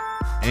shit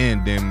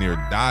and damn near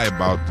die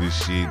about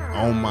this shit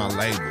on my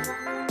label.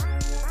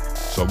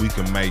 So we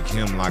can make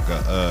him like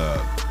a,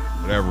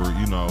 whatever,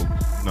 you know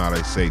how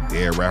they say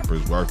dead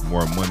rappers worth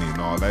more money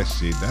and all that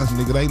shit. That's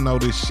nigga, they know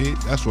this shit.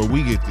 That's where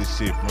we get this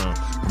shit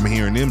from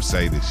hearing them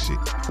say this shit.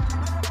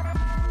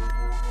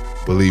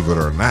 Believe it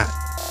or not.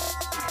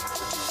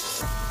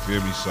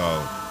 Feel me?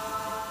 So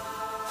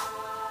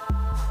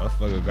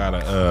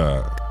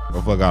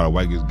motherfucker gotta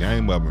wake his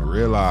game up and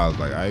realize,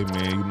 like, hey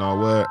man, you know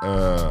what?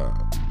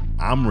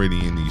 I'm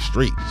really in these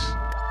streets.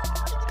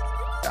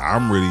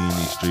 I'm really in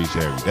these streets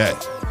every day.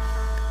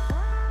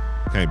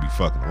 Can't be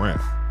fucking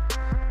around.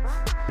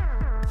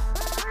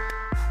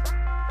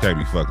 Can't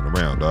be fucking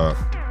around, dog.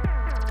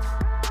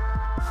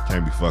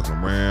 Can't be fucking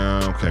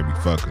around. Can't be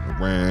fucking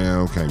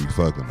around. Can't be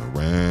fucking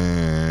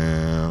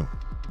around.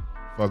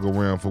 Fuck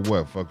around for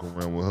what? Fuck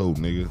around with who,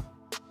 nigga? You know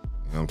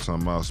what I'm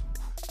talking about?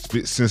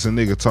 Since a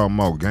nigga talking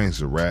about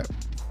gangster rap,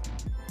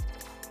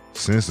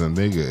 since a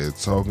nigga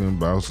is talking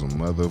about some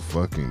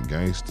motherfucking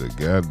gangster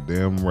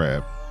goddamn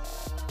rap,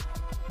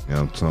 you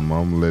know what I'm talking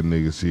about? I'm gonna let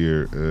niggas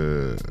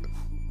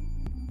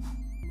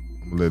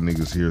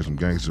hear some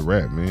gangster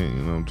rap, man.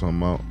 You know what I'm talking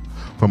about?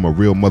 From a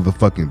real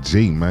motherfucking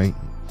G, man. You know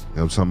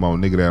what I'm talking about?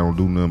 Nigga that don't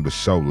do nothing but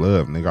show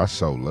love, nigga. I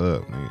show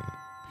love, nigga.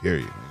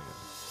 Period,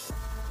 nigga.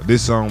 But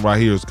this song right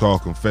here is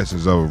called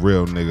Confessions of a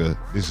Real Nigga.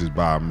 This is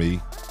by me,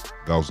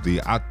 Ghost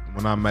D.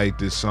 When I made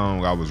this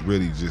song, I was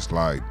really just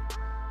like,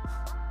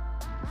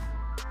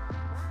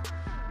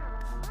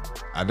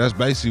 that's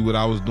basically what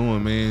I was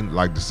doing, man.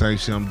 Like the same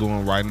shit I'm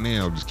doing right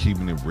now, just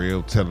keeping it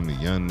real, telling the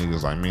young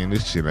niggas, like, man,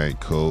 this shit ain't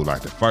cool.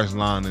 Like the first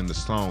line in the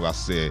song, I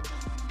said,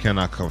 can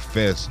I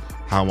confess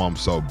how I'm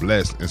so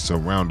blessed and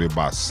surrounded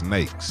by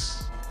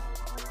snakes?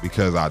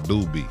 Because I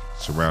do be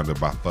surrounded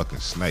by fucking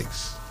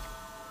snakes.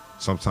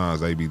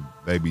 Sometimes they be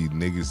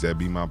niggas that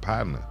be my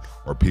partner,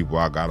 or people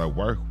I gotta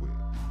work with,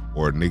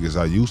 or niggas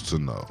I used to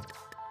know.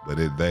 But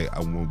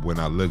when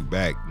I look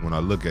back, when I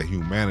look at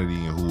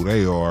humanity and who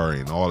they are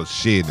and all the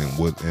shit and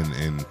what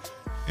and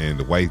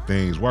the way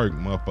things work,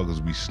 motherfuckers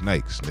be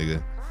snakes,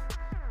 nigga.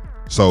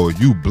 So if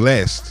you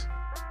blessed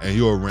and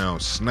you're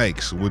around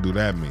snakes, what do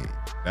that mean?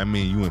 That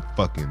mean you in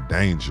fucking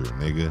danger,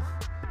 nigga.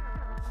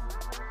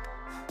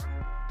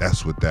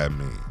 That's what that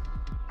means.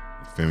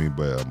 You feel me?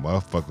 But a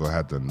motherfucker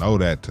have to know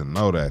that though.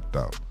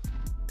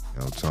 You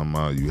know what I'm talking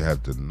about? You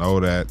have to know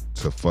that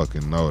to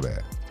fucking know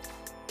that.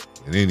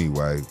 And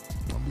anyway,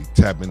 when we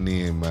tapping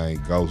in, man,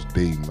 Ghost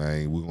D,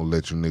 man, we gonna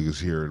let you niggas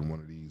hear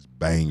one of these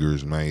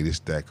bangers, man. This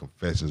that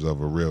Confessions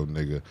of a Real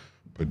Nigga,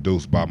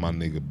 produced by my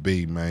nigga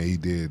B, man. He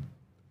did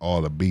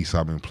all the beats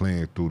I've been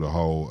playing through the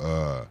whole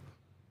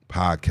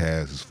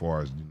podcast as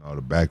far as, you know,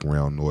 the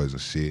background noise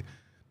and shit.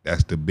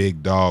 That's the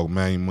big dog,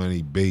 man,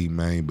 Money B,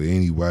 man. But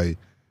anyway,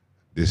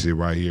 this shit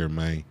right here,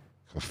 man,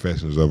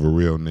 Confessions of a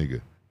Real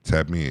Nigga.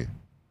 Tap in.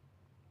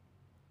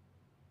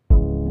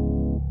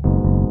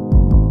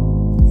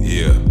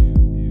 Yeah.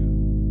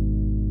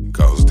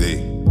 Ghost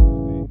D.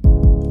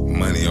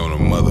 Money on a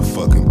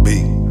motherfucking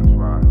beat.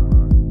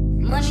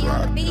 Money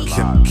on the beat.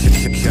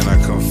 Can I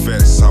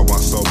confess? I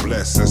was so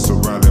blessed and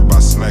surrounded by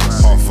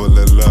snakes. Heart full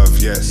of love,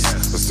 yes.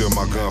 But still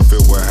my gun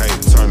filled with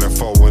hate. Turning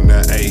 4 into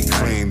 8,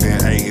 clean,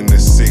 then 8 into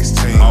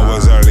 16.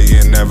 Always early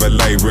and never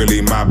late,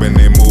 really mobbing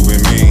and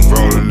moving me.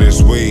 Rolling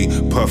this weed,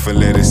 puffing,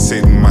 let it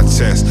sit in my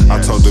chest. I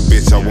told the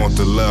bitch I want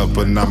the love,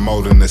 but not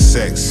more than the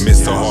sex.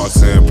 Mr. Hard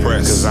to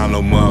impress, cause I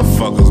know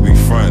motherfuckers be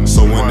frontin'.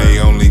 So when they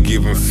only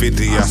giving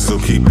 50, I still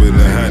keep it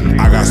 100.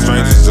 I got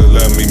strangers that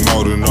love me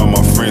more than all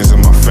my friends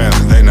and my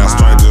family. They not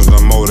strangers no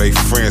more, they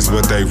friends,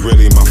 but they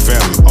really my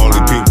family. Only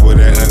people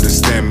that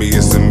understand me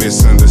is the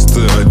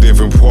misunderstood. A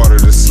different part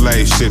of the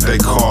slave shit they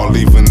call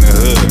leaving the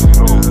hood.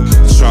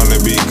 Trying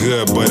to be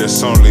good, but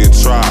it's only a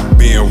try.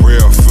 Being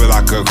real feel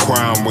like a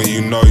crime when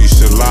you know you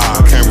should lie.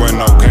 Can't run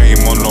no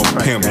game on no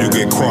pimp, you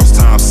get crossed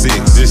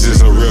 ×6. This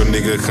is a real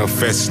nigga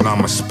confession,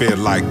 I'ma spit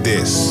like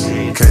this.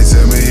 Can't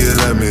tell me you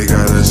love me,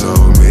 gotta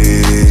show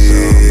me.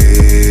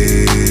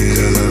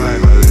 Cause the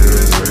life I live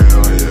is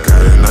real.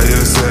 Gotta know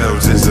yourself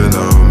just to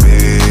know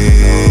me.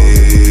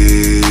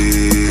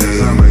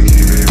 Cause I'ma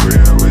keep it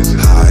real with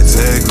you. High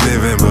tech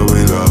living, but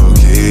we low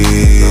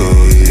key.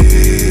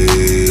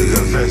 The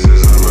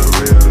confessions of a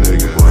real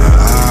nigga. When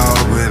I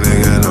open,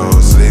 nigga, no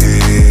sleep.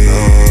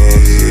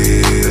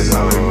 That's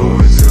how we move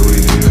until we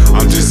do.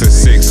 I'm just a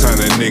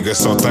 600 nigga,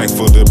 so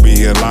thankful to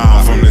be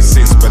alive. From the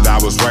 6, but I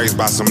was raised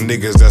by some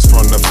niggas that's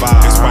from the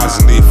 5. It's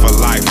progeny for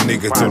life,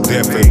 nigga, till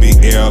death and be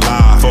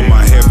alive. For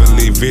my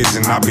heavenly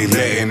vision, I be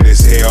letting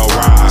this hell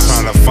rise.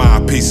 Trying to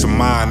find peace of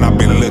mind, I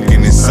been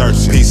looking and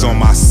searching. Peace on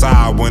my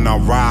side when I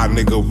ride,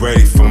 nigga,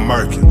 ready for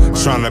murking.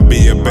 Trying to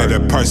be a better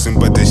person,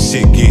 but this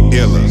shit get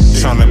iller.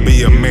 Trying to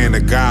be a man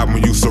of God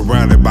when you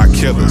surrounded by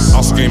killers.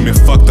 I'm screaming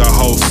fuck the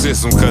whole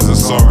system, cause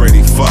it's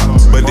already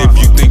fucked. But if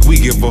you think we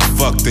give a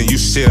fuck, then you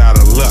shit out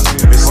of luck.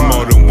 It's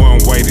more than one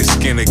way to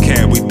skin a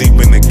cat, we deep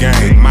in the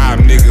game. Mob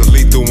niggas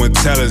lethal,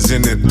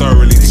 intelligent, and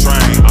thoroughly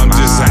trained. I'm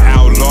just an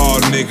outlaw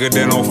nigga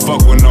that don't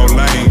fuck with no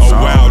lanes. A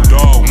wild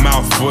dog,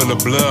 mouth full of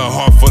blood,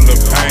 heart full of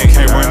pain.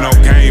 Can't run no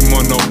game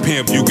on no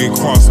pimp, you get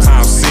crossed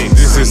 ×6.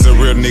 This is the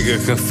real nigga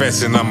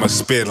confession, I'ma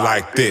spit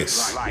like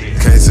this.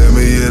 Can't tell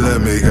me you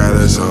love me,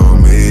 gotta show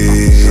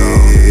me.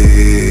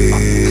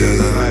 Cause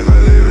the life I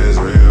live is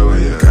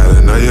real.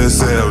 Gotta know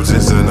yourself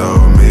just to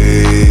know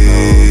me.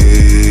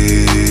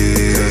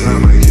 Cause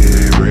I'ma keep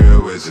it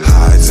real with you.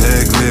 High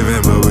tech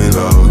living, but we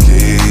low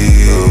key.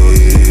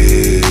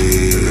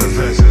 The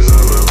confessions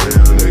of a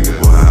real nigga.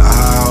 When I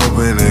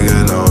open, nigga,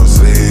 no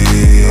sleep.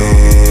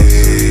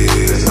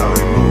 That's how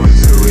we move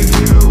until we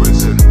deal with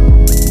you.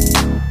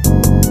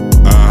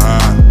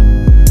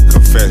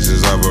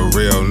 Confessions of a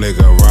real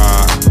nigga,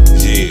 ride.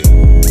 Yeah.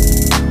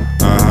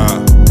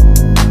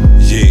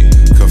 Yeah.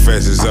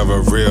 Confessions of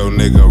a real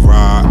nigga,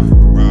 ride.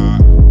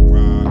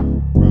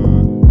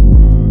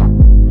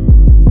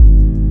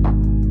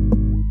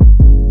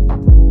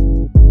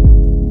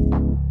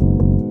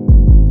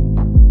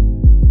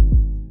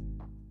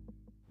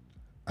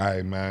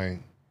 Hey,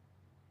 man,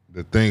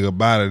 the thing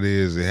about it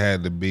is it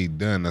had to be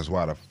done. That's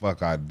why the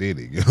fuck I did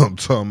it. You know what I'm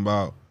talking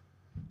about?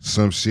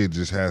 Some shit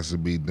just has to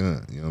be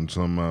done. You know what I'm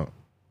talking about?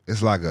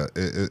 It's like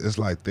it's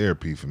like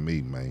therapy for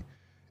me, man.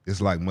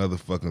 It's like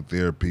motherfucking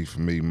therapy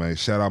for me, man.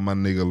 Shout out my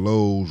nigga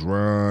Lowe's,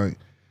 Ron,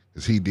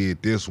 cause he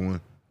did this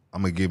one.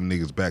 I'm gonna give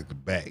niggas back to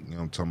back. You know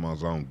what I'm talking about?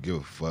 So I don't give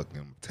a fuck.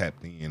 I'm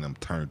tapped in, I'm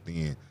turned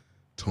in,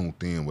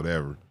 tuned in,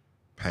 whatever.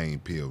 Pain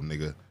pill,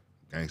 nigga.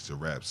 Gangster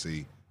rap.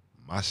 See,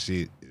 my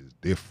shit is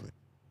different.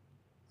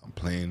 I'm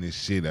playing this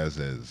shit as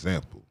an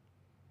example.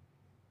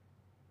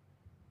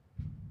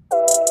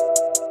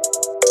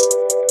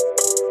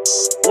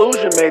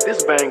 Illusion made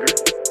this banger.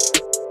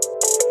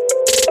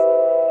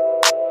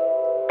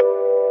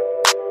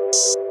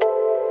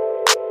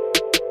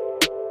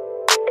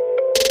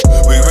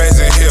 We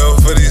raising hell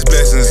for these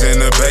blessings in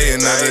the bay.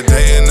 Another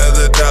day,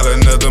 another dollar,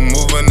 another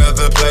move,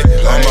 another play.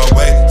 On my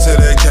way to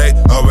the K,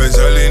 always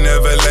early,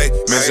 never late.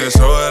 Mission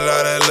show a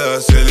lot of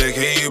love, still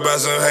can you buy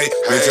some hate?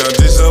 Bitch, I'm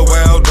just a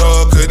wild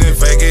dog, couldn't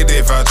fake it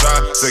if I try.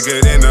 Sicker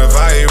than the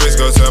virus,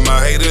 go tell my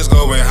haters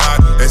going high.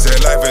 They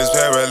said life is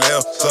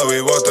parallel, so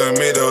we walk the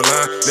middle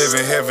line.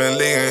 Living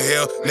heavenly in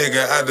hell,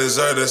 I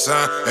deserve the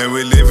sign. And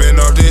we living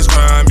off this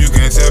crime, you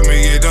can't tell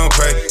me it don't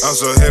pay. I'm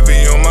so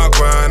heavy on my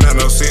grind, I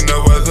don't see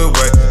no other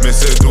way.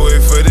 Mister do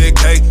it for the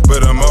cake,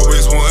 but I'm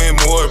always wanting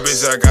more.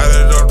 Bitch, I got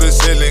it off the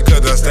ceiling,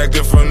 cause I stacked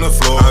it from the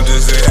floor. I'm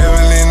just a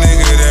heavenly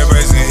nigga that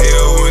raising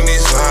hell when he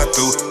slide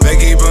through.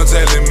 They keep on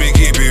telling me,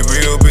 keep it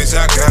real, bitch,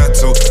 I got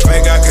to.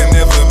 Think I can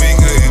never be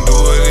good and do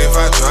it if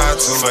I try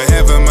to. For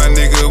heaven, my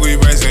nigga, we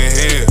raising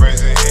hell.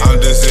 I'm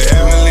just a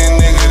heavenly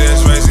nigga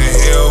that's raising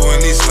hell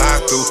when he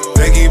slide through.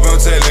 They keep on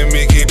telling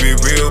me, keep it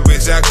real,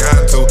 bitch, I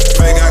got to.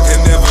 Think I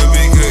can never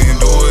be good and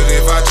do it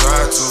if I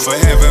try to. For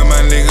heaven, my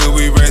nigga,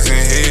 we raising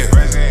hell.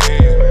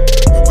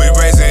 We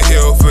raising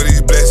hell for these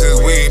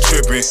blessings, we ain't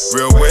tripping.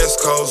 Real West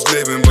Coast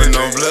living, but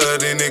no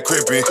blood in it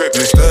crippin'.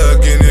 Just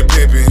stuck in it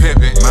pimpin'.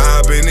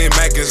 Mob in it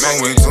mackin', so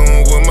in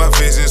tune with my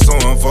vision, so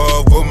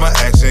involved with my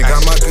action.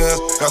 Got my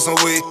guns, got some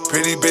weed,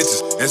 pretty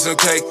bitches, and some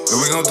cake. And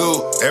we gon' do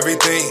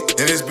everything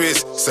in this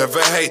bitch, except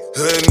for hate.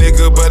 Hood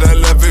nigga, but I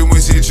love it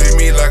when she treat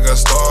me like a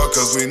star.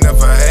 Cause we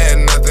never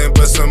had nothing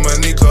but some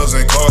money, clothes,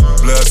 and cars.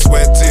 Blood,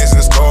 sweat, tears,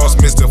 and stars.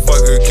 Mr.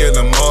 Fucker, kill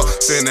them all.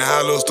 Sending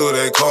hollows through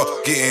their car.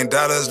 Getting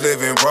dollars,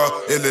 living raw.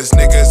 Illest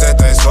niggas that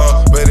they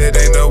saw, but it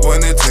ain't no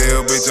one to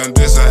tell. Bitch, I'm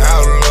just an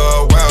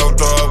outlaw, wild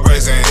dog,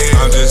 raising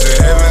hell. I'm just a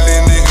heavenly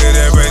nigga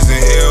that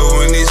raising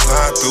hell when he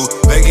slide through.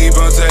 They keep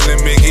on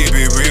telling me, keep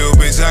it real,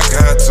 bitch, I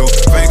got to.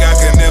 Think I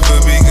can never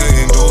be good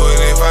and do it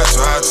if I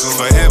try to.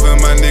 For heaven,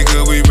 my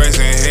nigga, we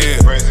raising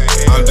hell.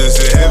 I'm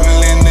just a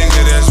heavenly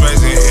nigga that's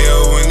raising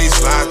hell when he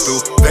slide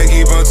through. They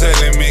keep on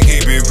telling me,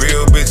 keep it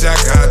real, bitch, I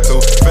got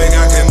to. Think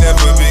I can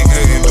never be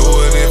good and do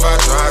it if I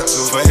try to.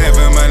 For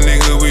heaven, my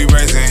nigga, we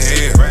raising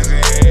hell.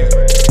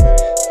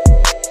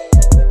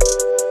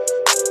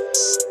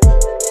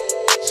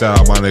 Shout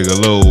out my nigga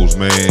Lose,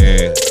 man.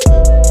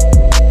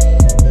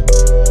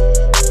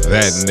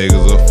 That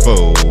nigga's a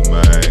fool,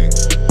 man.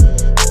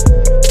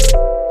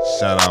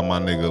 Shout out my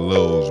nigga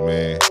Lose,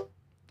 man.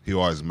 He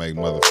always make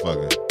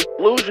motherfucking.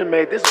 Illusion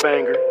made this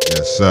banger.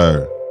 Yes,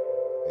 sir.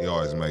 He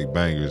always make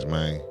bangers,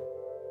 man.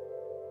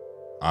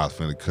 I was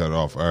finna cut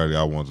off early.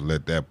 I wanted to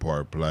let that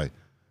part play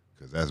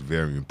because that's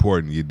very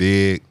important, you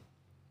dig?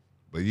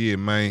 But yeah,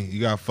 man, you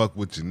gotta fuck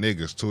with your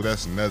niggas too.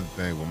 That's another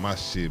thing with my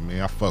shit,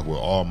 man. I fuck with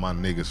all my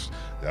niggas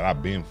that I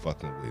been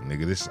fucking with,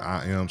 nigga. This, you know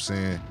what I'm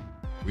saying?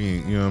 We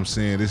ain't, you know what I'm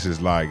saying? This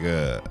is like,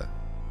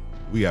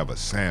 we have a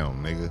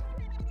sound, nigga. You know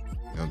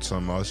what I'm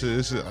talking about?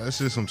 It's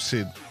just some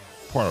shit,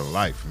 part of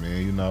life,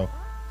 man, you know?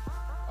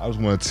 I just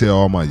want to tell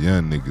all my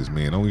young niggas,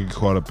 man, don't get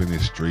caught up in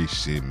this street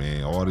shit,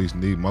 man. All these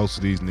niggas, most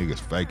of these niggas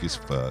fake as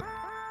fuck.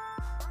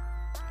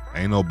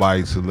 Ain't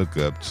nobody to look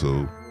up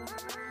to.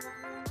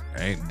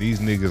 These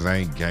niggas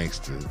ain't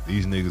gangsters.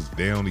 These niggas,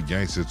 they only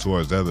gangster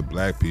towards other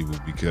black people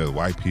because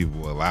white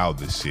people allow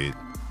this shit.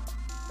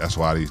 That's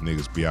why these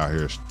niggas be out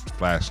here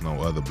flashing on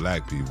other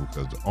black people,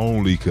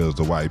 only because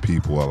the white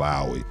people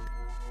allow it.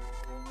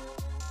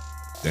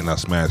 They not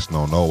smashing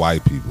on no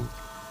white people.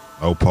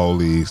 No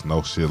police,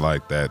 no shit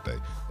like that. They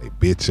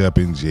bitch up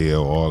in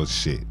jail, all the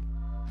shit.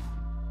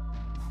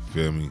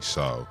 Feel me?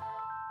 So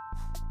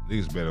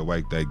niggas better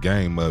wake that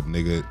game up,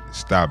 nigga.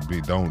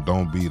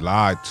 Don't be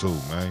lied to,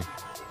 man.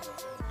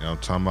 You know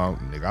what I'm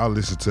talking about? Nigga, I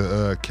listen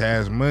to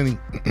Cash Money.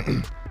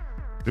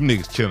 Them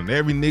niggas killing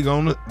every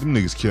nigga them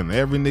niggas killing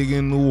every nigga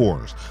in New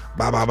Orleans.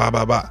 Ba ba ba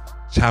ba ba.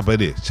 Chopper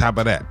this,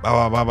 chopper that. Ba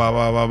ba ba ba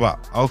ba ba ba.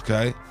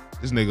 Okay.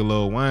 This nigga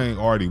Lil Wayne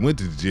already went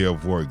to jail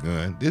for a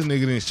gun. This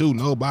nigga didn't shoot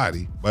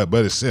nobody but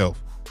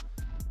himself.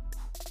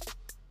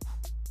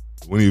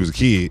 When he was a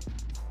kid,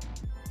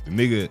 the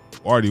nigga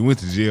already went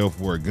to jail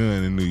for a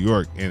gun in New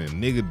York, and a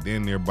nigga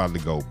then there about to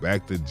go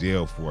back to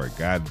jail for a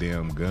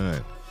goddamn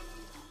gun.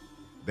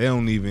 They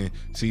don't even,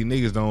 see,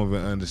 niggas don't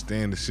even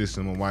understand the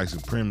system of white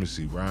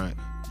supremacy, right?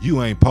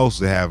 You ain't supposed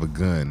to have a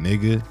gun,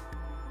 nigga.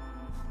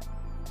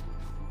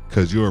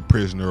 Cause you're a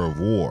prisoner of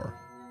war.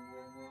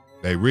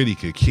 They really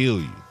could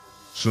kill you.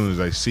 As soon as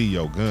they see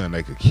your gun,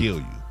 they could kill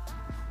you,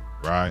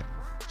 right?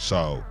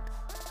 So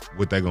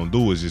what they gonna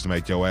do is just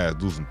make your ass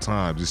do some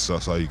time just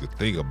so you could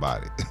think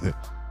about it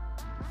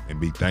and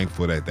be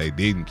thankful that they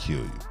didn't kill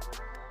you.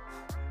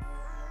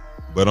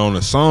 But on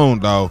the song,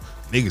 though,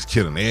 niggas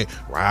killing it,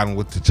 riding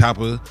with the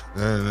chopper.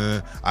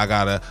 I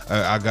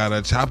got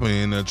a chopper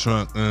in the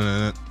trunk.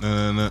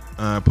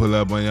 Pull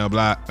up on your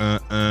block.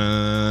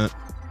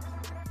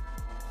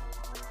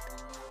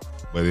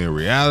 But in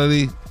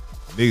reality,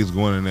 niggas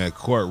going in that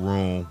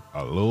courtroom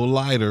a little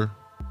lighter,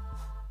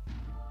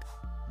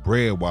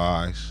 bread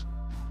wise,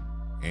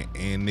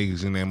 and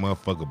niggas in that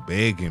motherfucker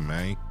begging,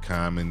 man.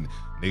 Common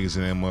niggas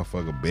in that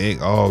motherfucker beg.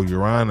 Oh,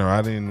 Your Honor,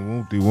 I didn't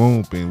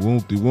whoop-de-whoop and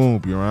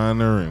whoop-de-whoop, Your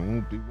Honor, and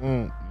whoop-de-whoop. You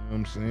know what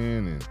I'm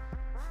saying? And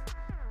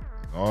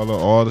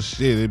all the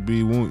shit, it be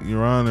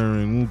Your Honor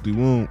and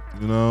whoop-de-whoop,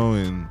 you know,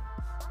 and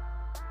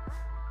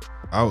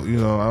I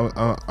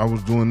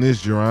was doing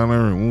this, Your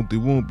Honor, and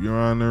whoop-de-whoop, Your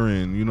Honor,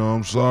 and you know,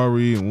 I'm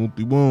sorry, and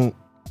whoop-de-whoop.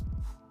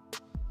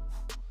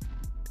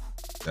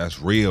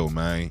 That's real,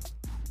 man.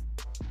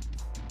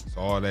 It's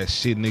all that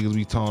shit niggas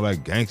be talking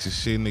about gangster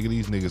shit, nigga.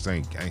 These niggas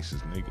ain't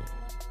gangsters, nigga.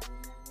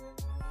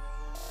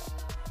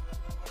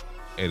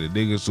 Hey, the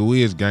niggas who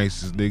is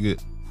gangsters, nigga,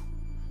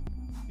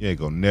 you ain't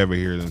gonna never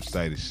hear them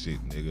say this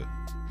shit, nigga.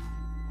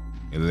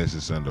 Unless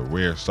it's under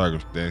rare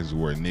circumstances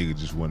where a nigga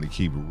just want to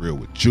keep it real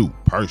with you,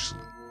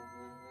 personally.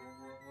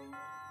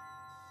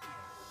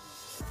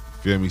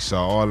 Feel me? So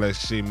all that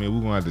shit, man,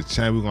 we're gonna have to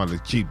change. We're gonna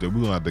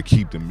have to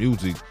keep the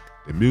music.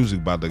 The music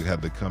about to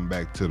have to come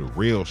back to the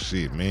real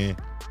shit, man.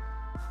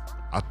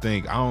 I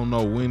don't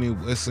know when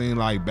it seemed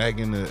like back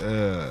in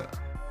the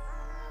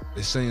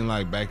it seemed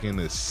like back in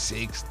the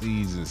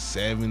 60s and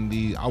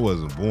 70s. I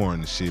wasn't born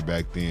and shit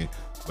back then,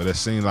 but it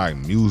seemed like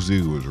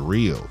music was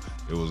real.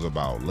 It was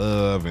about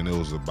love and it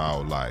was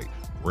about like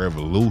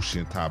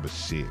revolution type of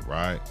shit,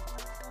 right?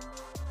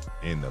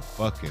 In the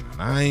fucking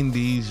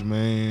 90s,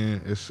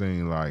 man, it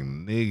seemed like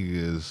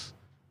niggas,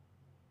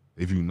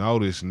 if you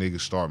notice, niggas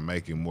start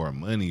making more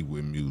money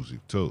with music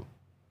too.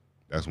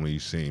 That's when you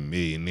seen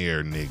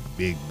millionaire nigga,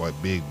 big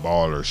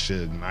baller,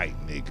 Suge Knight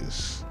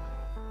niggas.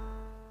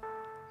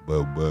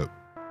 But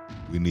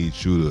we need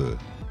you to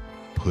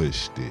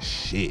push this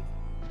shit.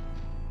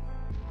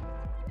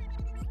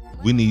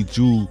 We need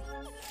you.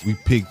 We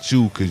picked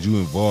you because you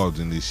involved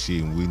in this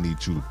shit, and we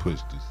need you to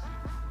push this.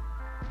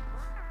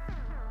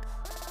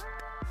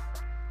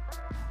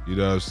 You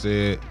know what I'm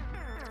saying?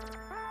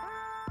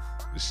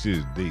 This shit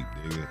is deep,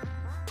 nigga.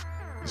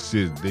 This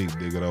shit is deep,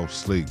 nigga. Don't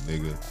sleep,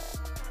 nigga.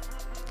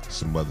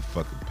 Some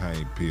motherfucking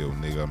pain pill,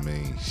 nigga. I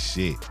mean,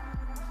 shit.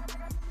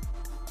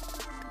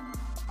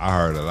 I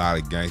heard a lot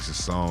of gangster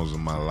songs in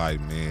my life,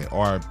 man.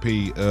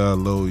 R.I.P.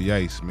 Lil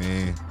Yates,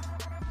 man.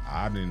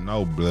 I didn't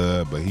know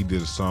Blood, but he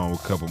did a song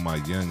with a couple of my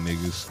young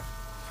niggas.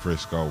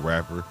 Frisco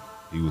rapper.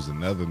 He was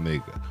another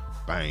nigga.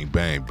 Bang,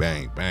 bang,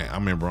 bang, bang. I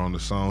remember on the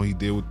song he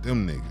did with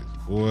them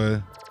niggas. Boy,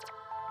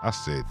 I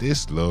said,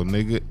 this little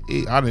nigga,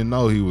 I didn't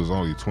know he was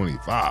only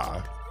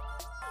 25.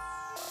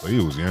 But he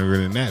was younger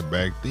than that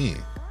back then.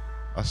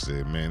 I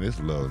said, man, this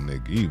little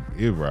nigga,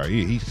 he right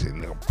here. He said,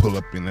 nigga, pull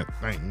up in that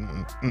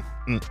thing.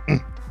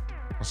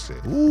 I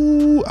said,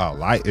 ooh, I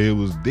like it. It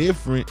was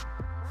different.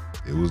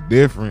 It was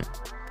different.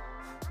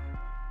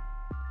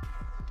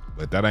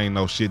 But that ain't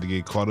no shit to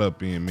get caught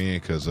up in, man,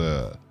 because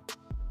a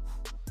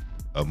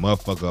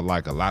motherfucker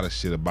like a lot of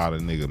shit about a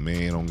nigga,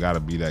 man. Don't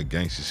gotta be that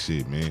gangster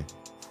shit, man.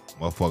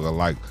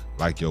 Motherfucker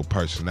like your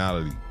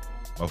personality.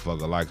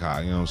 Motherfucker like how,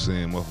 you know what I'm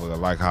saying? Motherfucker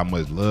like how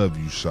much love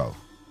you show.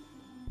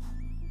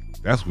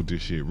 That's what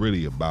this shit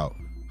really about.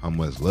 How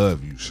much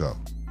love you show.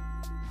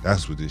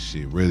 That's what this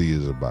shit really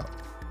is about.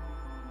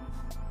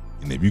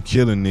 And if you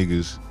killing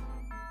niggas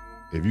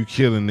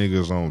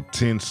on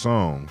 10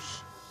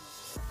 songs,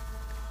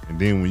 and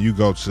then when you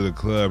go to the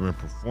club and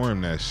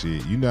perform that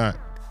shit, you're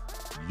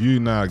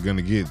not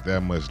gonna get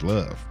that much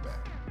love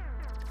back.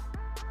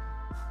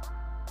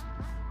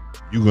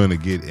 You're gonna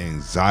get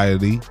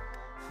anxiety.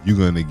 You're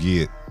gonna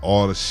get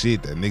all the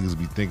shit that niggas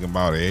be thinking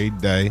about every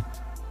day.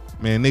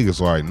 Man,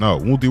 niggas already know.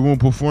 Won't they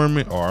want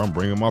performing? Or I'm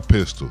bringing my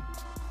pistol.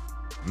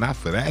 Not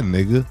for that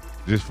nigga,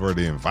 just for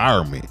the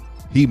environment.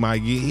 He might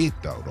get hit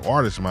though. The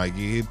artist might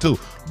get hit too.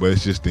 But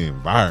it's just the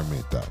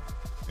environment though.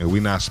 And we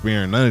not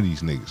sparing none of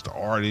these niggas. The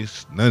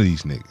artists, none of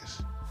these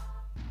niggas.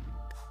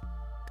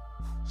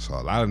 So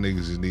a lot of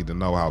niggas just need to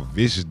know how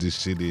vicious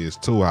this shit is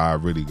too, how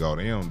it really go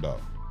down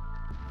though.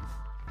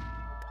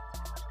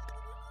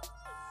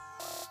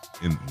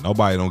 And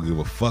nobody don't give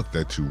a fuck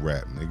that you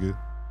rap, nigga.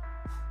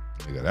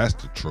 Nigga, that's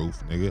the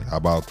truth, nigga. How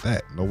about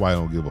that? Nobody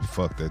don't give a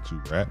fuck that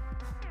you rap.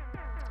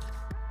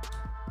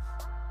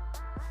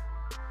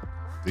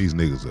 These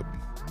niggas will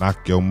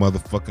knock your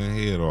motherfucking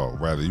head off,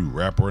 whether you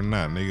rap or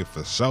not, nigga.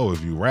 For sure,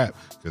 if you rap,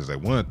 because they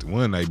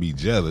one, they be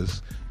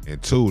jealous,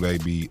 and two, they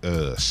be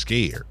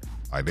scared.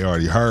 Like they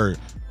already heard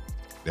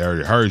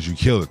you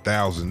kill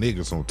 1,000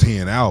 niggas on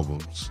 10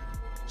 albums,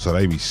 so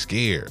they be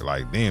scared.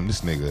 Like, damn, this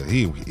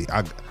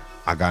nigga,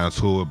 I got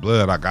into it with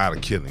Blood. I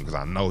gotta kill him because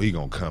I know he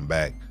gonna come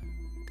back.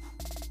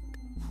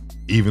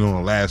 Even on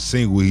the last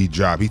single he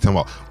dropped, he talking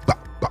about bop,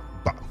 bop,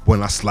 bop,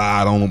 when I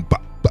slide on him.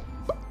 Bop, bop,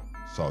 bop.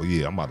 So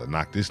yeah, I'm about to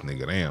knock this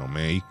nigga down,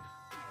 man.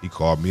 He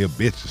called me a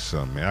bitch or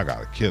something, man. I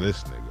gotta kill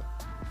this nigga.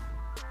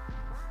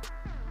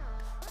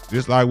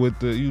 Just like with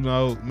the, you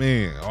know,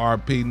 man,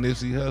 R.P.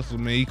 Nipsey Hussle,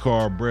 man. He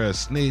called bruh a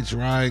snitch,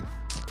 right?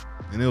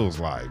 And it was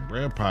like,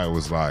 bruh probably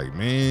was like,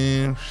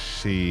 man,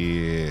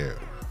 shit.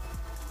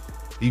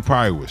 He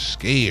probably was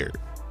scared.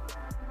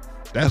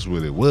 That's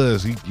what it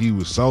was. He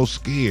was so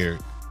scared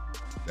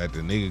that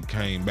the nigga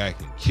came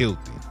back and killed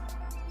him.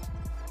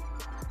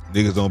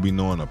 Niggas don't be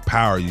knowing the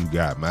power you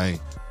got, man.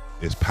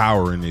 There's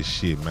power in this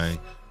shit, man.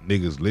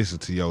 Niggas listen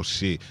to your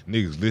shit.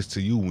 Niggas listen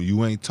to you when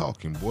you ain't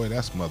talking, boy.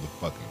 That's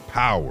motherfucking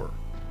power,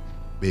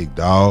 big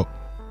dog.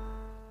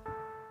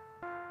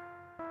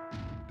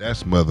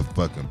 That's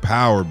motherfucking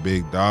power,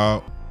 big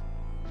dog.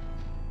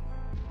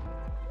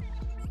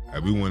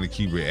 And we want to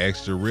keep it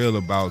extra real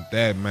about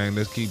that, man.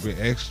 Let's keep it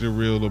extra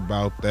real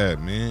about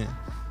that, man.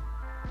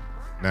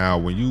 Now,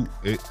 when an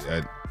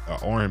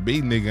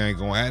R&B nigga ain't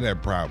gonna have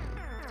that problem.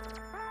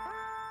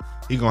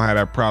 He gonna have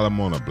that problem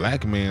on a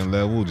black man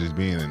level, just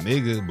being a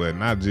nigga, but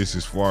not just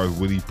as far as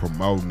what he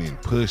promoting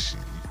and pushing.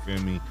 You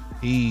feel me?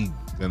 He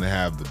gonna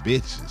have the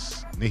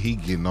bitches. Nigga, he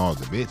getting all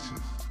the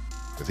bitches.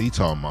 Cause he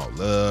talking about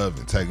love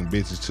and taking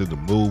bitches to the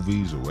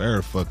movies or whatever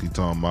the fuck he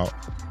talking about.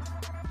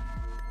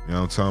 You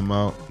know what I'm talking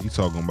about? He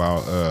talking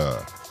about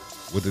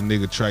what the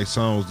nigga Trey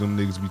Songz, them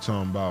niggas be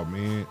talking about,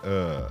 man.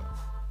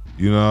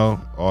 You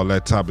know, all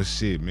that type of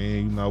shit, man.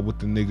 You know what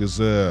the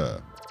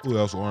niggas who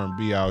else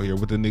R&B out here?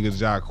 What the niggas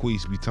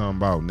Jacquees be talking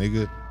about,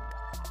 nigga?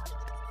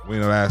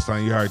 When the last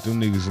time you heard them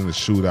niggas in the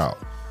shootout?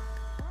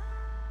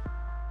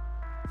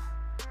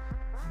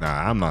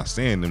 Nah, I'm not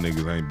saying them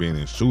niggas ain't been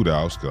in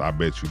shootouts, cause I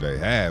bet you they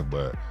have,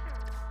 but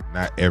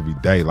not every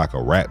day like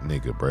a rap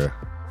nigga, bruh.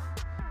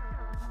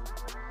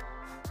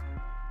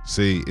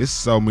 See, it's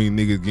so many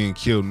niggas getting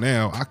killed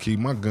now, I keep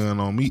my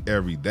gun on me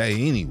every day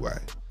anyway.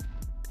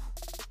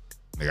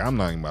 Nigga, I'm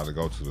not even about to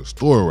go to the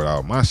store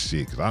without my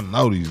shit, cause I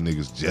know these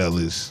niggas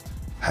jealous,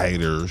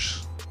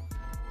 haters,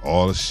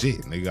 all the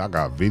shit. Nigga, I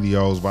got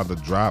videos about to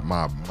drop,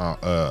 my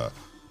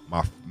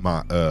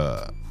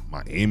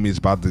image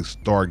about to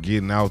start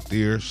getting out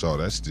there, so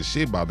that's the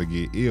shit about to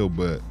get ill.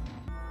 But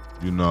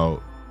you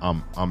know,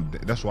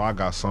 that's why I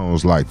got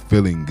songs like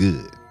Feeling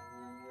Good.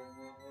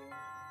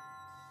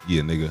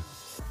 Yeah, nigga,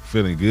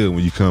 feeling good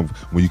when you come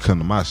to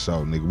my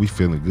show, nigga. We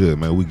feeling good,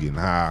 man. We getting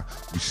high,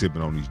 we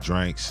sipping on these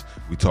drinks,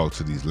 we talk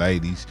to these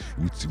ladies,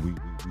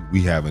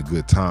 we having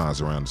good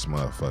times around this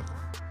motherfucker.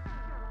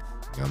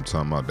 You know what I'm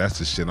talking about? That's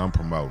the shit I'm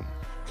promoting.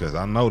 Cause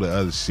I know the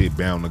other shit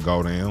bound to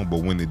go down,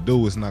 but when it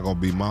do, it's not gonna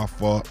be my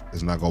fault.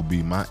 It's not gonna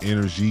be my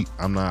energy.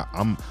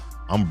 I'm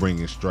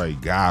bringing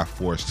straight God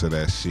force to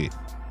that shit.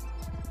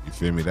 You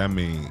feel me? That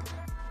mean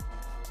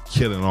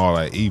killing all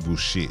that evil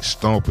shit,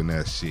 stomping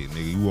that shit,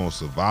 nigga. You won't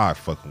survive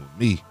fucking with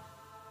me.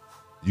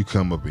 You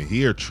come up in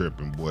here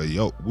tripping, boy.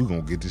 Yo, we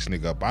gonna get this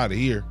nigga up out of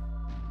here.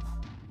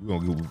 We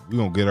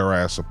gonna get her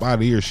ass up out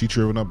of here. She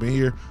tripping up in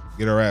here.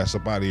 Get her ass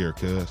up out of here,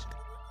 cuz.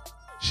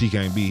 She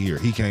can't be here.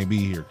 He can't be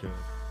here, cuz.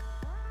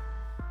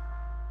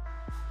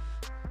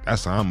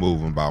 That's how I'm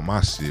moving about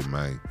my shit,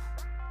 man. You know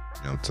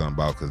what I'm talking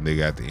about? Cause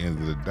nigga, at the end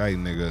of the day,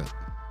 nigga,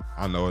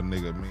 I know a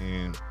nigga,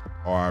 man,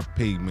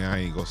 RP, man, I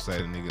ain't gonna say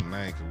the nigga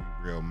name cause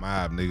we real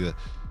mob, nigga.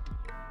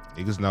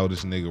 Niggas know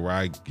this nigga,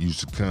 right? Used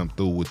to come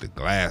through with the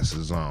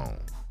glasses on.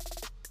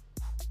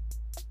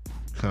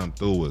 Come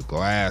through with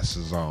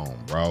glasses on,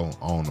 bro,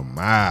 on the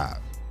mob.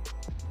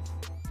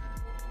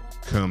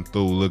 Come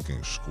through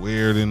looking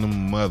squared in the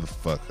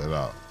motherfucker,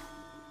 though.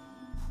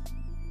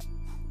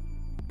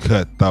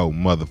 Cutthroat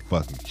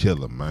motherfucking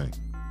killer, man.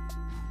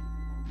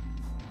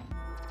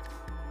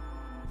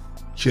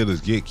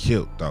 Killers get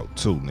killed though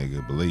too,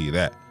 nigga. Believe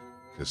that.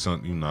 Cause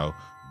some, you know,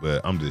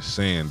 but I'm just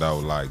saying though,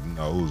 like, you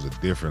know,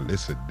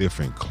 it's a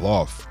different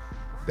cloth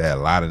that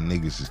a lot of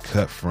niggas is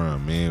cut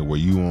from, man, where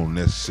you won't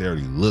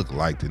necessarily look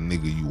like the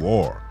nigga you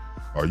are.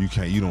 Or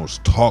you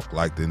don't talk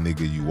like the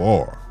nigga you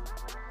are.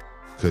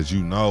 Cause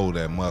you know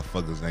that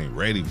motherfuckers ain't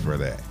ready for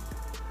that.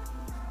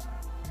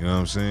 You know what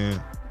I'm saying?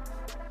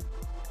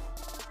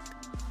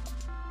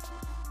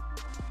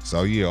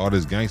 So yeah, all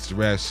this gangster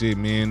rap shit,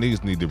 man,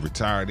 niggas need to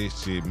retire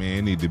this shit, man.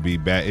 It need to be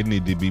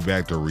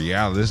back to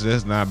reality.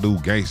 Let's not do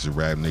gangster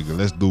rap, nigga.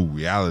 Let's do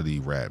reality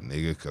rap,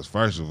 nigga. Cause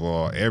first of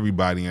all,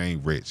 everybody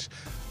ain't rich.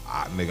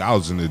 Nigga, I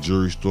was in the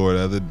jewelry store the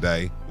other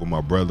day with my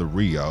brother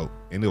Rio,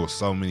 and there was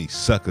so many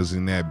suckers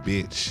in that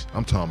bitch.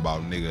 I'm talking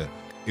about, nigga,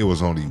 it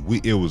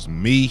was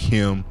me,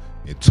 him,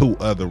 and 2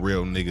 other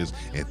real niggas,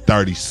 and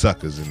 30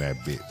 suckers in that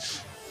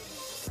bitch.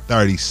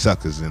 30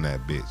 suckers in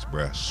that bitch,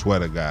 bruh. Swear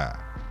to God.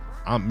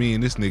 I'm me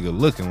and this nigga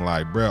looking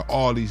like, bruh,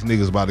 all these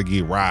niggas about to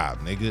get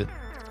robbed, nigga.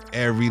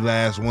 Every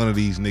last one of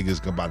these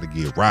niggas about to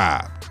get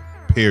robbed,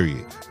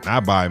 period.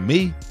 Not by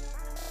me,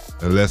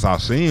 unless I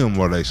see them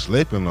or they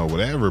slipping or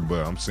whatever,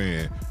 but I'm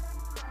saying,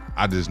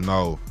 I just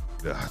know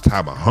the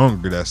type of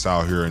hunger that's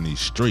out here in these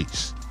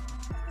streets.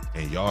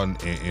 And y'all, and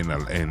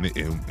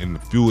a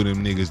few of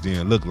them niggas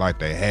didn't look like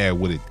they had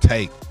what it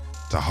take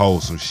to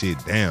hold some shit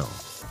down.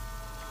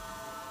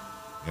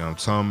 You know what I'm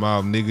talking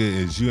about, nigga,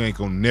 is you ain't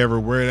gonna never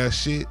wear that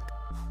shit.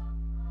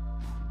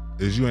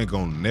 Is you ain't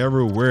gonna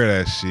never wear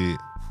that shit,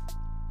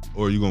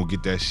 or you gonna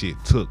get that shit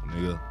took,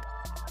 nigga.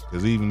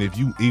 Cause even if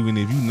you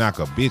knock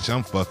a bitch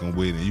I'm fucking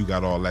with and you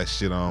got all that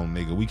shit on,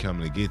 nigga, we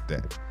coming to get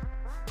that.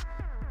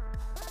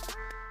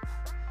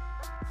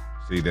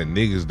 See, that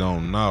niggas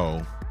don't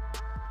know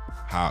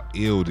how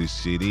ill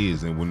this shit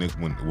is, and when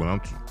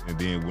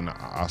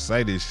I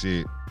say this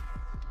shit,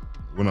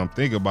 when I'm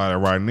thinking about it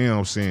right now,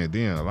 I'm saying,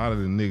 damn, a lot of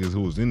the niggas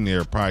who was in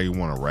there probably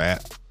want to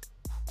rap,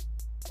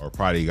 or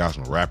probably got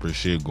some rapper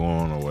shit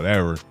going or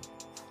whatever.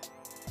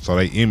 So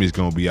they image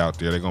gonna be out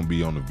there. They gonna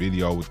be on the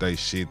video with they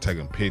shit,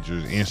 taking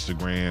pictures,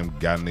 Instagram,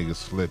 got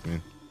niggas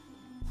flipping.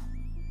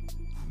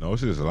 You know,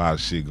 it's just a lot of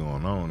shit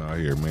going on out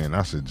here, man.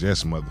 I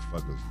suggest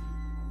motherfuckers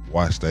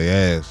watch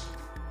their ass,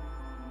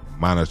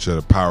 monitor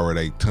the power of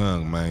their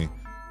tongue, man.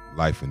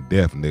 Life and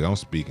death, nigga. I'm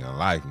speaking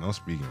life, and I'm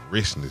speaking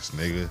richness,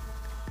 nigga.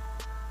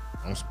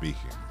 I'm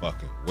speaking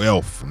fucking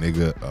wealth,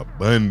 nigga.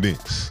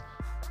 Abundance.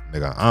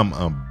 Nigga, I'm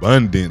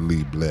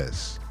abundantly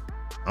blessed.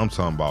 I'm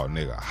talking about,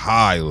 nigga,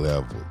 high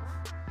level.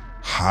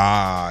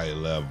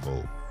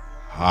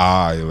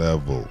 high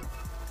level,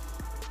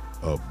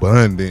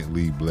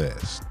 abundantly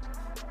blessed.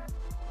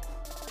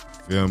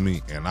 Feel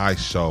me? And I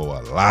show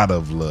a lot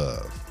of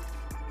love.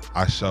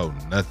 I show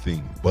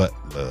nothing but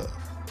love,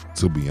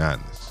 to be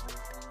honest.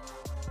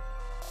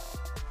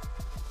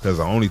 Because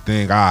the only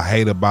thing I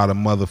hate about a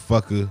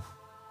motherfucker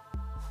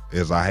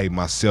is I hate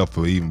myself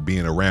for even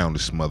being around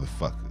this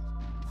motherfucker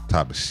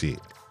type of shit.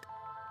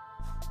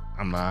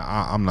 I'm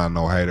not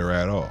no hater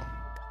at all.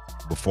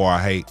 Before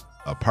I hate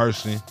a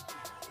person,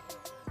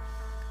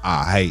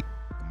 I hate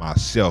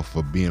myself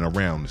for being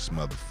around this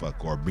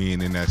motherfucker or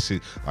being in that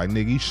shit. Like,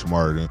 nigga, you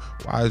smarter than,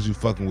 why is you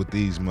fucking with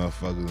these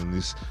motherfuckers and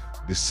this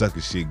sucker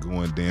shit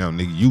going down,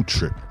 nigga? You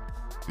tripping.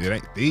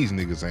 These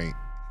niggas ain't,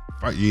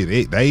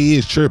 yeah, they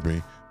is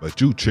tripping, but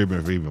you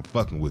tripping for even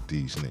fucking with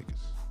these niggas.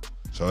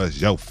 So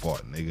that's your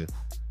fault, nigga.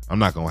 I'm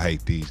not gonna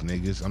hate these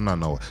niggas. I'm not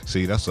no,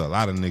 see, that's what a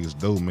lot of niggas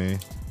do, man.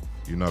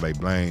 You know, they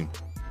blame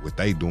what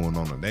they doing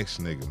on the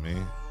next nigga,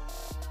 man.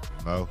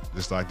 You know,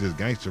 just like this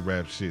gangster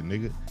rap shit,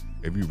 nigga.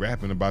 If you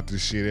rapping about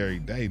this shit every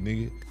day,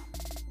 nigga,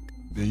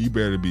 then you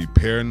better be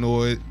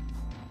paranoid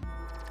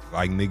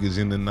like niggas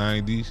in the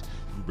 90s.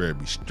 You better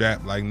be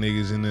strapped like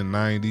niggas in the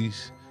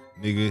 90s,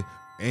 nigga.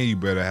 And you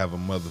better have a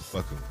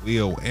motherfucking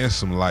will and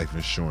some life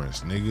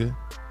insurance, nigga.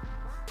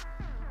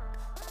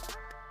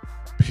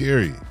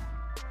 Period.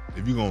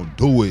 If you gonna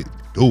do it,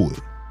 do it.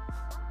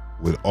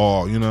 With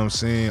all, you know what I'm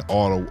saying?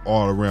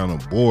 All around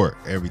the board,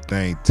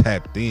 everything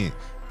tapped in,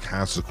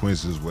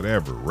 consequences,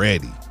 whatever,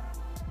 ready.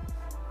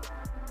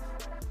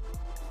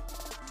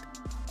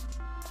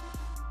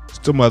 It's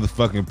the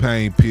motherfucking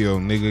pain pill,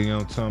 nigga, you know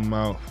what I'm talking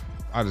about?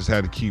 I just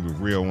had to keep it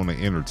real on the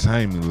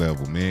entertainment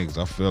level, man, because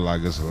I feel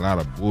like there's a lot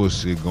of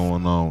bullshit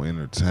going on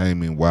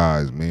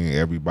entertainment-wise, man.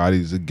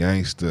 Everybody's a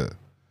gangster.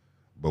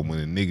 But when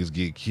the niggas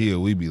get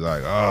killed, we be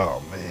like,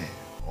 oh, man,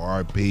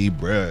 R.I.P.,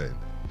 bruh.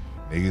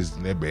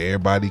 Niggas,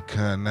 everybody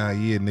calm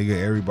down. Yeah,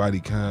 nigga, everybody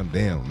calm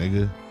down,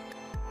 nigga.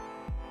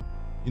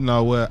 You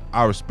know what?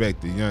 I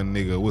respect the young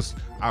nigga.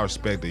 I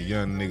respect the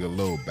young nigga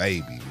Lil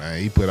Baby,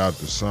 man. He put out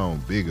the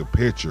song Bigger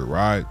Picture,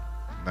 right?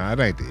 Now, it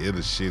ain't the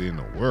illest shit in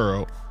the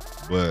world,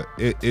 but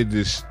it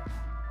just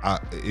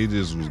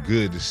was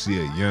good to see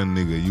a young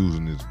nigga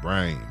using his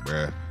brain,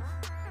 bruh.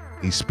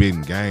 He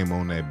spitting game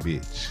on that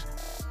bitch.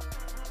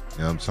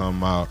 You know what I'm talking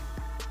about?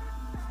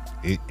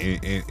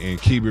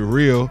 And keep it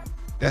real,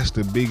 that's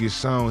the biggest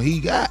song he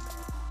got.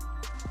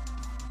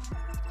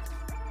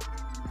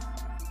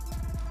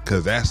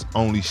 Cause that's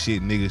only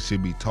shit niggas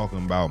should be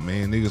talking about,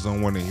 man. Niggas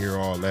don't want to hear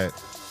all that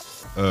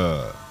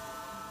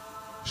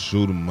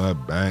shoot 'em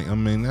up, bang. I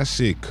mean, that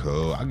shit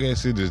cool. I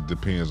guess it just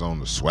depends on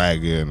the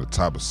swagger and the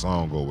type of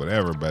song or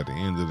whatever. But at the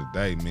end of the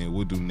day, man,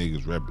 what do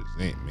niggas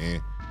represent,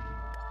 man?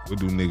 What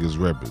do niggas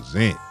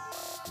represent?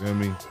 You know what I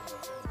mean?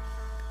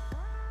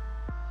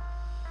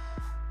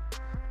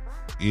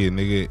 Yeah,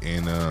 nigga,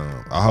 and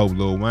I hope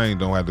Lil Wayne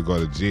don't have to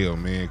go to jail,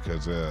 man,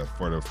 cause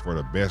for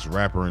the best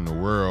rapper in the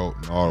world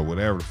or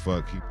whatever the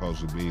fuck he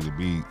supposed to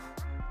be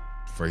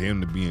for him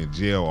to be in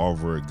jail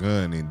over a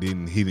gun and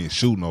he didn't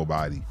shoot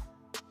nobody,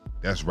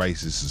 that's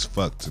racist as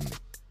fuck to me.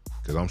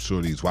 Cause I'm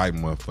sure these white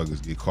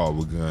motherfuckers get caught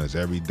with guns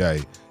every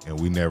day and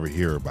we never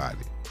hear about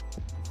it.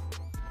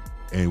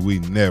 And we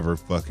never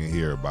fucking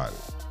hear about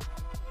it.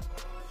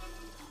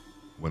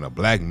 When a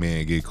black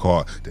man get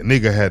caught, the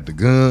nigga had the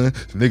gun,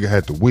 the nigga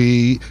had the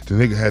weed, the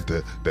nigga had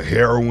the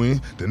heroin,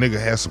 the nigga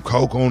had some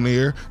coke on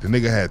there, the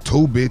nigga had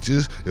 2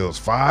 bitches, it was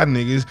 5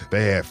 niggas,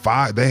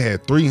 they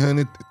had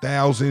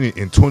 300,000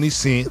 and 20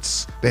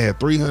 cents, they had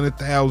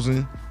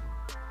 300,000,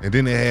 and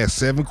then they had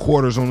 7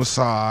 quarters on the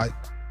side.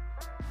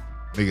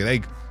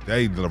 Nigga,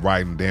 they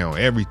writing down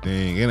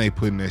everything, and they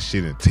putting that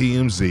shit in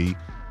TMZ,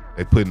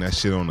 they putting that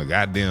shit on the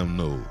goddamn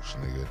news,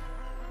 nigga.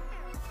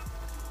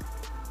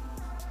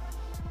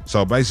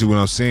 So basically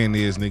what I'm saying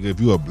is, nigga, if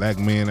you a black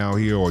man out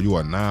here or you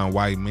a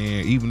non-white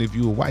man, even if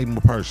you a white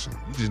person,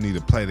 you just need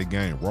to play the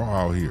game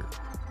raw out here.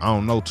 I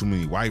don't know too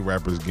many white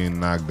rappers getting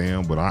knocked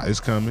down, but it's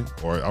coming,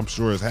 or I'm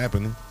sure it's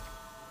happening.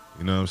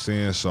 You know what I'm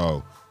saying?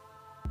 So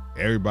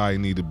everybody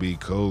need to be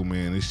cool,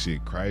 man. This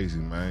shit crazy,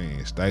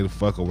 man. Stay the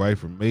fuck away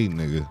from me,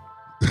 nigga.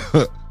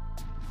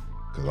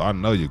 Cause I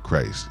know you're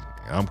crazy.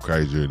 And I'm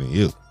crazier than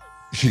you.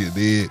 You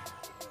dig?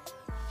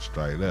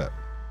 Straight up.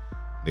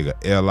 Nigga,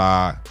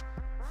 L.I.,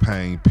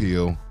 Pain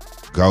Pill,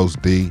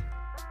 Ghost D. You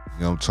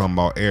know what I'm talking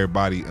about?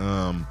 Everybody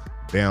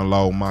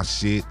download my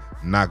shit,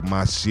 knock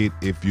my shit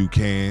if you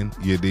can,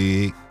 you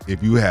dig?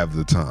 If you have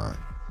the time.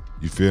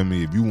 You feel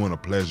me? If you want to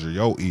pleasure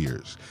your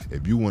ears,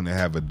 if you want to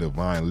have a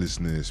divine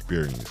listening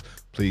experience,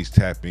 please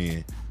tap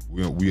in.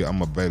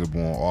 I'm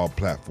available on all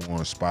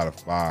platforms,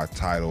 Spotify,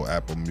 Tidal,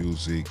 Apple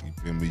Music, you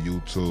feel me,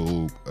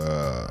 YouTube,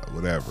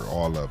 whatever,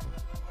 all of them.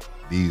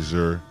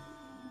 Deezer,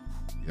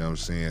 you know what I'm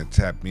saying?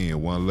 Tap in.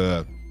 One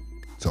love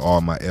to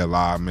all my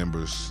LI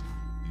members,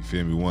 you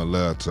feel me? One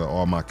love to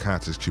all my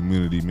conscious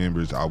community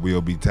members. I will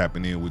be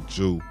tapping in with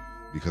you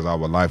because I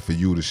would like for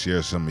you to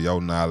share some of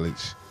your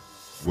knowledge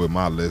with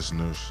my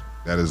listeners.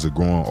 That is a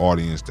growing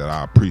audience that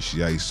I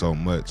appreciate so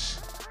much.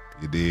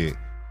 You did.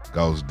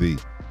 Ghost D,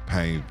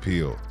 Pain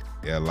Pill.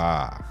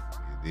 L.I.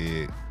 You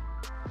did.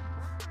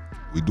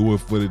 We do it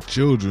for the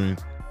children,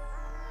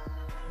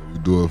 but we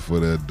do it for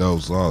the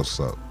adults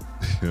also.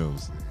 You know what I'm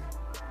saying?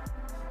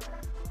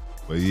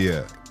 But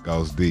yeah,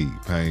 Ghost D,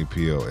 Pain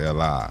Pill,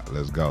 L.I.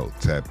 Let's go.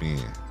 Tap in.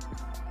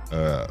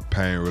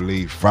 Pain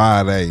Relief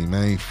Friday,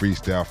 man.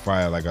 Freestyle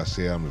Friday. Like I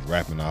said, I'm just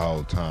rapping the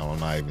whole time. I'm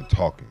not even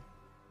talking.